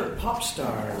 Oh, sure, pop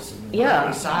stars. And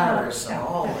Miley Cyrus and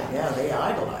all. Yeah, they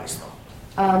idolize them.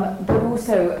 But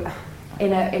also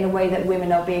in a way that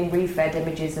women are being refed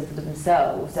images of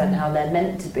themselves and how they're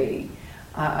meant to be.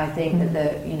 I think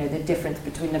that the difference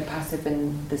between the passive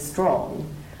and the strong,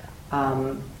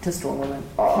 to strong women,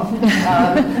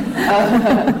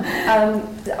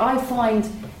 I find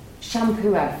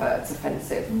shampoo adverts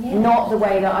offensive. Yeah. Not the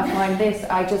way that I find this.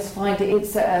 I just find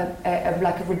it's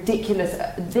like a ridiculous.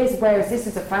 Whereas this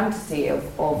is a fantasy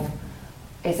of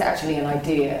it's actually an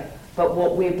idea. But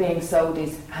what we're being sold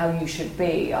is how you should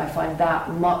be. I find that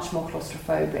much more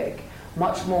claustrophobic,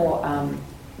 much more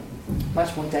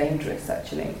dangerous,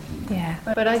 actually. Yeah.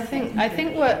 But I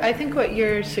think what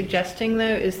you're suggesting, though,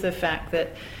 is the fact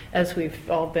that, as we've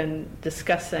all been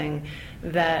discussing,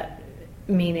 that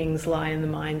meanings lie in the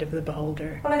mind of the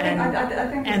beholder. Well, I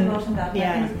think there's a lot in that.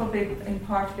 Yeah. I think it's probably in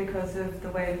part because of the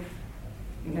way,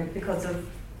 because of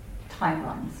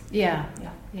timelines. Yeah.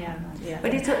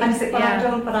 But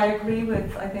I agree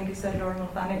with, I think you said, Laura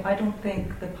Mulvaney, I don't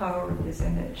think the power of this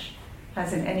image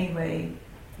has in any way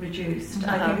reduced.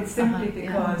 I think it's simply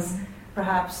because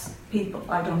perhaps people,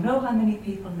 I don't know how many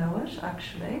people know it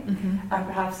actually, and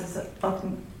perhaps it's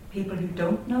people who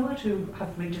don't know it, who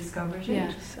have rediscovered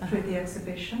it through the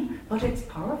exhibition. But it's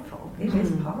powerful. It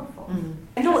is powerful.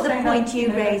 I thought the point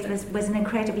you raised was an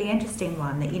incredibly interesting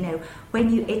one. That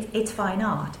when it's fine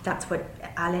art. That's what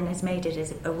Alan has made it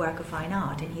as a work of fine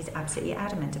art, and he's absolutely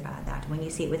adamant about that. When you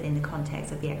see it within the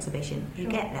context of the exhibition, you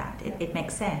get that. It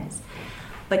makes sense.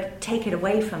 But take it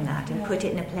away from that and put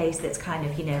it in a place that's kind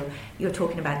of, you're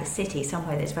talking about the city,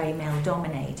 somewhere that's very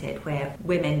male-dominated, where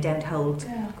women don't hold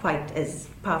quite as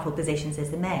powerful positions as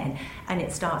the men, and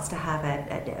it starts to have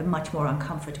a much more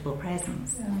uncomfortable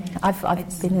presence. I've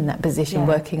been in that position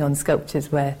working on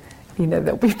sculptures where,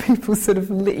 there'll be people sort of,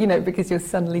 because you're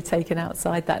suddenly taken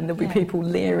outside that, and there'll be people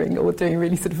leering or doing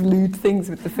really sort of lewd things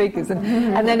with the figures.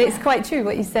 And then it's quite true,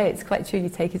 what you say, it's quite true, you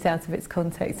take it out of its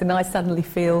context, and I suddenly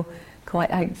feel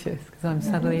quite anxious because I'm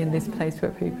suddenly in this place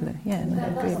where people are. I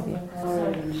agree with you.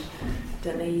 Orange.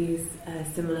 Don't they use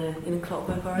similar in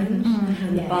Clockwork Orange?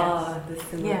 And the bar, the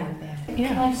similar.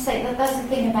 Can I just say that that's the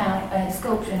thing about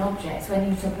sculpture and objects, when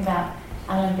you're talking about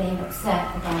Alan being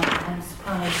upset about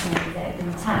surprise that it had been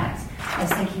attacked. I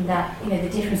was thinking that, the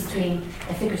difference between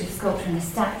a figurative sculpture and a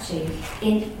statue,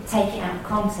 take it out of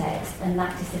context and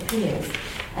that disappears.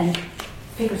 And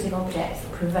figurative objects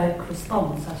provoke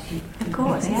response, as you of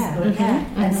course,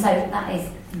 and so that is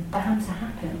bound to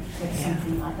happen with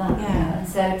something like that. And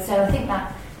so I think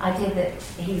that idea that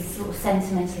he's sort of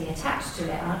sentimentally attached to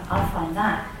it, I find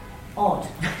that odd.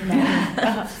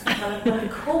 But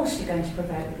of course you're going to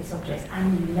provoke this object,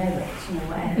 and you know it,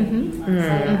 whatever you might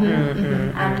say.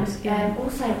 And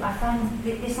also I find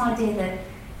this idea that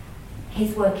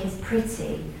his work is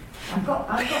pretty. I've got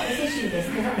this issue with this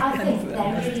because I think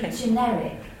they're really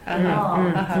generic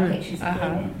pictures of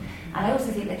women, and I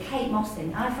also think that Kate Moss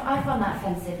thing, I find that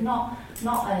offensive, not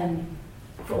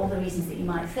for all the reasons that you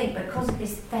might think, but because of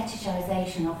this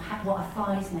fetishisation of what a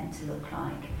thigh is meant to look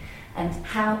like, and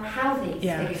how these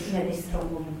figures, this strong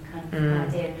woman kind of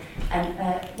idea, and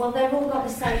they've all got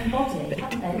the same body,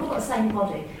 haven't they? They've all got the same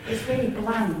body. It's really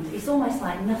bland. It's almost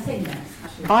like nothingness.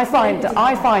 I find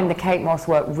the Kate Moss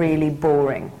work really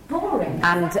boring.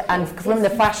 And from the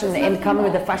fashion, coming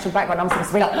with the fashion background, I'm supposed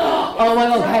to be like, oh my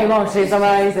God, Kate Moss is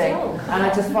amazing. And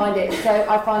I just find it, so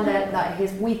I find that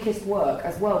his weakest work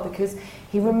as well, because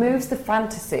he removes the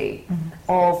fantasy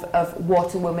of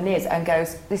what a woman is and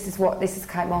goes, this is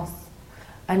Kate Moss.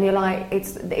 And you're like,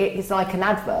 it's like an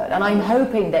advert. And I'm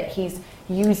hoping that he's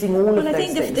using all of those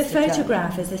things. Well, I think the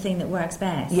photograph is the thing that works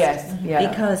best. Yes,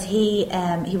 because he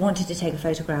wanted to take a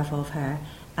photograph of her,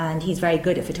 and he's very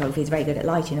good at photography, he's very good at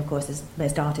lighting, of course, as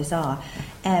most artists are.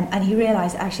 And he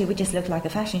realised, actually, it would just look like a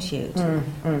fashion shoot.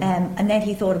 And then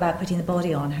he thought about putting the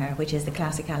body on her, which is the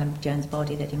classic Alan Jones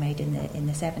body that he made in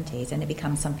the 70s, and it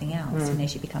becomes something else, and then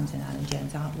she becomes an Alan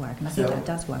Jones artwork, and I think that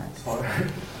does work.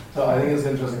 So I think it's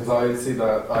interesting because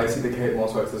I see the Kate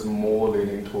Moss works as more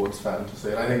leaning towards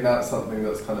fantasy, and I think that's something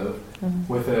that's kind of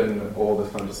within all this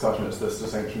kind of discussion. It's this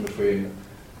distinction between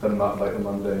the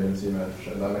mundane, as you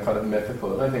mentioned, and the kind of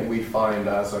mythical. And I think we find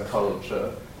as a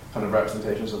culture kind of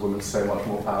representations of women so much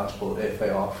more palatable if they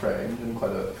are framed in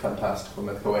quite a fantastical,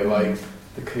 mythical way, like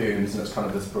the Coons, and it's kind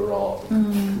of this baroque,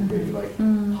 really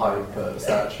hyper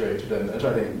saturated image.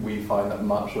 I think we find that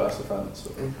much less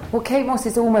offensive. Well, Kate Moss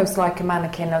is almost like a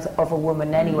mannequin of a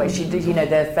woman anyway. She,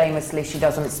 famously, she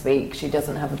doesn't speak, she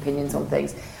doesn't have opinions on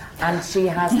things. And she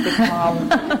has become,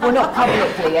 well, not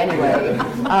publicly anyway.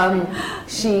 Have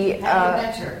you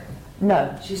met her?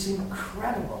 No. She's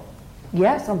incredible.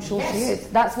 Yes, I'm sure she is.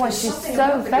 That's why she's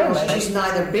so famous. She's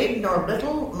neither big nor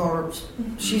little, nor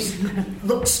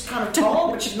looks kind of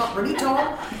tall, but she's not really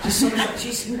tall.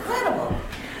 She's incredible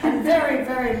and very,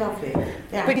 very lovely.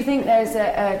 Yeah. But do you think there's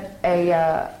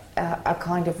a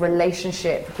kind of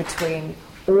relationship between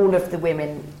all of the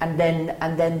women and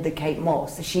then the Kate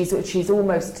Moss? She's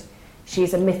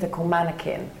a mythical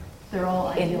mannequin. They're all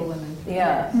ideal women.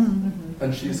 Yeah.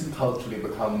 And she's culturally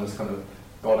become this kind of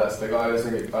goddess figure. I was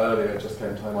thinking earlier, it just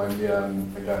came to my mind,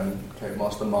 again, Kate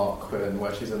Moss, the Mark Quinn,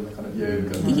 where she's in the kind of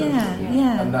yoga.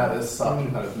 And that is such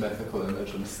a kind of mythical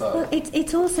image and stuff. Well,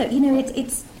 it's also,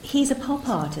 he's a pop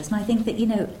artist, and I think that,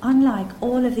 unlike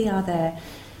all of the other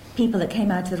people that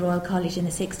came out of the Royal College in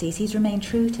the 60s, he's remained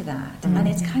true to that. And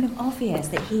it's kind of obvious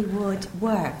that he would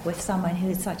work with someone who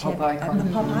is such a pop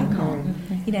icon.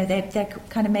 They're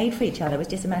kind of made for each other. It was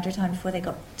just a matter of time before they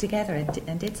got together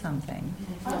and did something.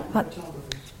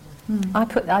 I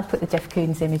put the Jeff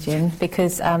Koons image in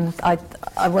because I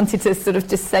wanted to sort of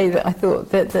just say that I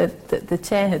thought that the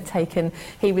chair had taken.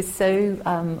 He was so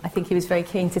I think he was very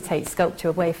keen to take sculpture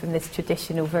away from this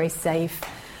traditional, very safe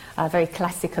very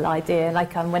classical idea.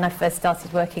 Like when I first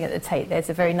started working at the Tate, there's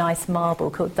a very nice marble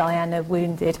called Diana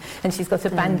Wounded, and she's got a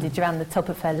bandage around the top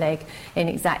of her leg in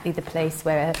exactly the place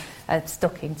where a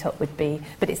stocking top would be,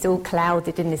 but it's all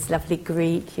clouded in this lovely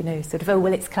Greek, you know, sort of, oh,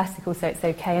 well, it's classical, so it's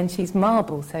okay, and she's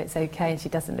marble, so it's okay, and she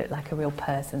doesn't look like a real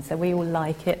person, so we all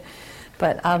like it.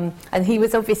 But, and he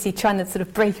was obviously trying to sort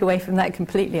of break away from that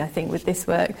completely, I think, with this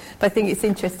work. But I think it's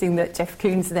interesting that Jeff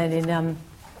Koons then, in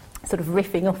sort of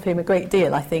riffing off him a great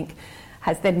deal, I think,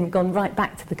 has then gone right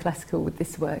back to the classical with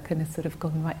this work, and has sort of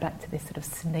gone right back to this sort of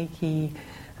snaky,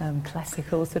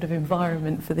 classical sort of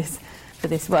environment for this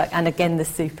work. And again, the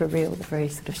super real, the very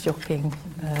sort of shocking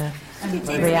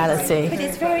reality. But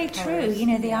it's very true, you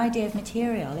know, the idea of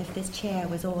material. If this chair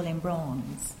was all in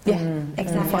bronze,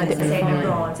 exactly the same in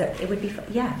bronze, it would be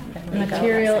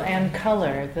material and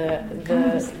color.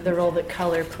 The role that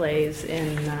color plays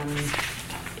in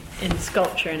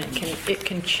sculpture, and it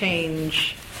can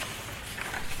change.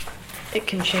 It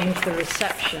can change the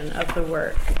reception of the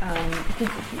work.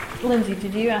 Lindsay,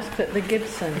 did you ask that the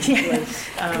Gibson was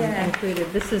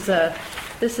included? This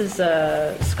is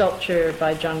a sculpture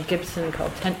by John Gibson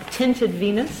called Tinted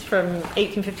Venus from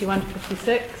 1851 to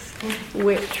 56,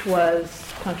 which was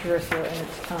controversial in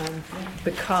its time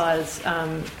because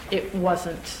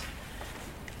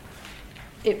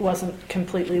it wasn't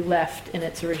completely left in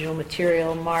its original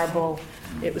material, marble.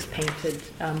 It was painted,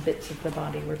 bits of the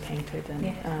body were painted.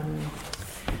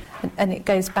 And it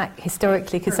goes back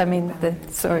historically, because I mean,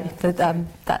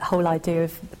 that whole idea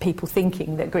of people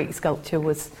thinking that Greek sculpture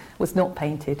was not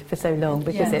painted for so long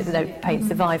because no paint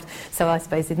survived. So I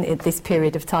suppose in this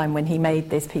period of time when he made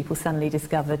this, people suddenly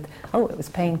discovered, oh, it was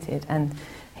painted, and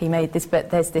he made this. But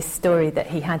there's this story that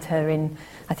he had her in,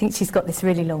 I think she's got this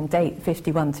really long date,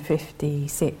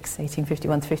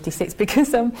 1851 to 56,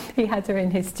 because he had her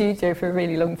in his studio for a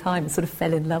really long time and sort of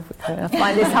fell in love with her. I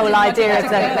find this whole idea of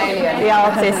the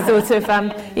artist sort of,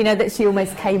 that she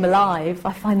almost came alive.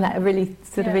 I find that a really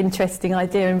sort of interesting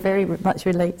idea, and very much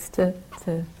relates to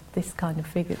this kind of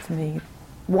figure to me.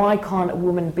 Why can't a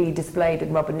woman be displayed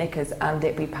in rubber knickers and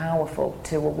it be powerful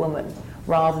to a woman,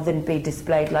 rather than be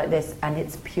displayed like this and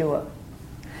it's pure?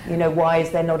 You know, why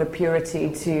is there not a purity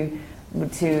to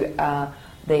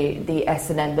the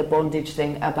S&N, the bondage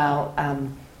thing, about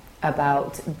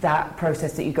that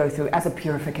process that you go through as a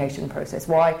purification process?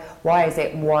 Why is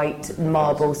it white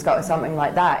marble, something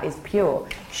like that is pure?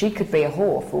 She could be a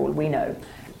whore for all we know.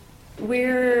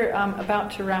 We're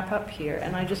about to wrap up here,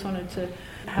 and I just wanted to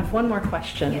have one more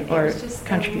question or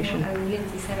contribution.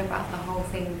 Lindsay said about the whole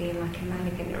thing being like a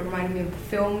mannequin. It reminded me of the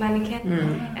film Mannequin,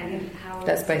 and how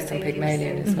that's based on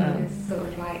Pygmalion as well. Sort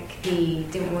of like he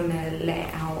didn't want to let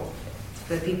it out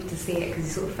for people to see it because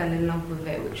he sort of fell in love with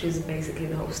it, which is basically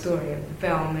the whole story of the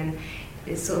film. And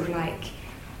it's sort of like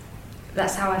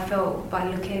that's how I felt by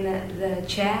looking at the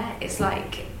chair. It's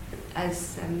like,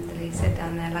 as the lady said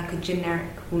down there, like a generic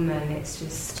woman. It's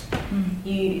just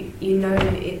you know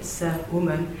it's a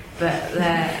woman, but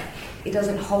it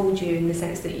doesn't hold you in the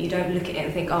sense that you don't look at it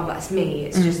and think, oh, that's me.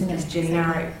 It's just this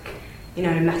generic,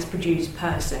 mass-produced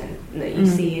person that you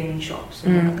see in shops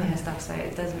and that kind of stuff. So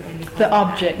it doesn't really. The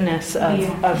objectness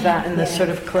of that and the sort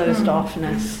of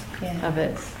closed-offness of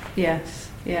it. Yes.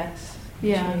 Yeah.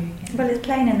 Well, it's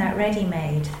playing in that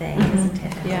ready-made thing, isn't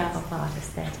it? Of art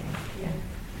aesthetic.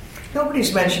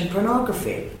 Nobody's mentioned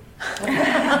pornography.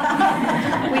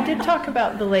 We did talk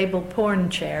about the label porn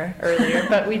chair earlier,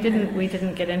 but we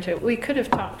didn't get into it. We could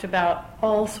have talked about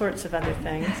all sorts of other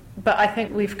things, but I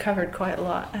think we've covered quite a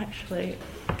lot, actually.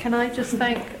 Can I just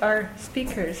thank our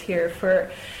speakers here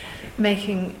for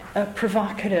making a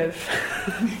provocative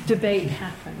debate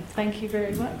happen? Thank you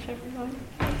very much, everyone.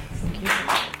 Thank you.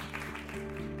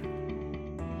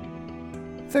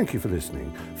 Thank you for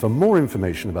listening. For more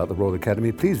information about the Royal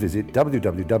Academy, please visit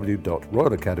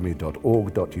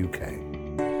www.royalacademy.org.uk.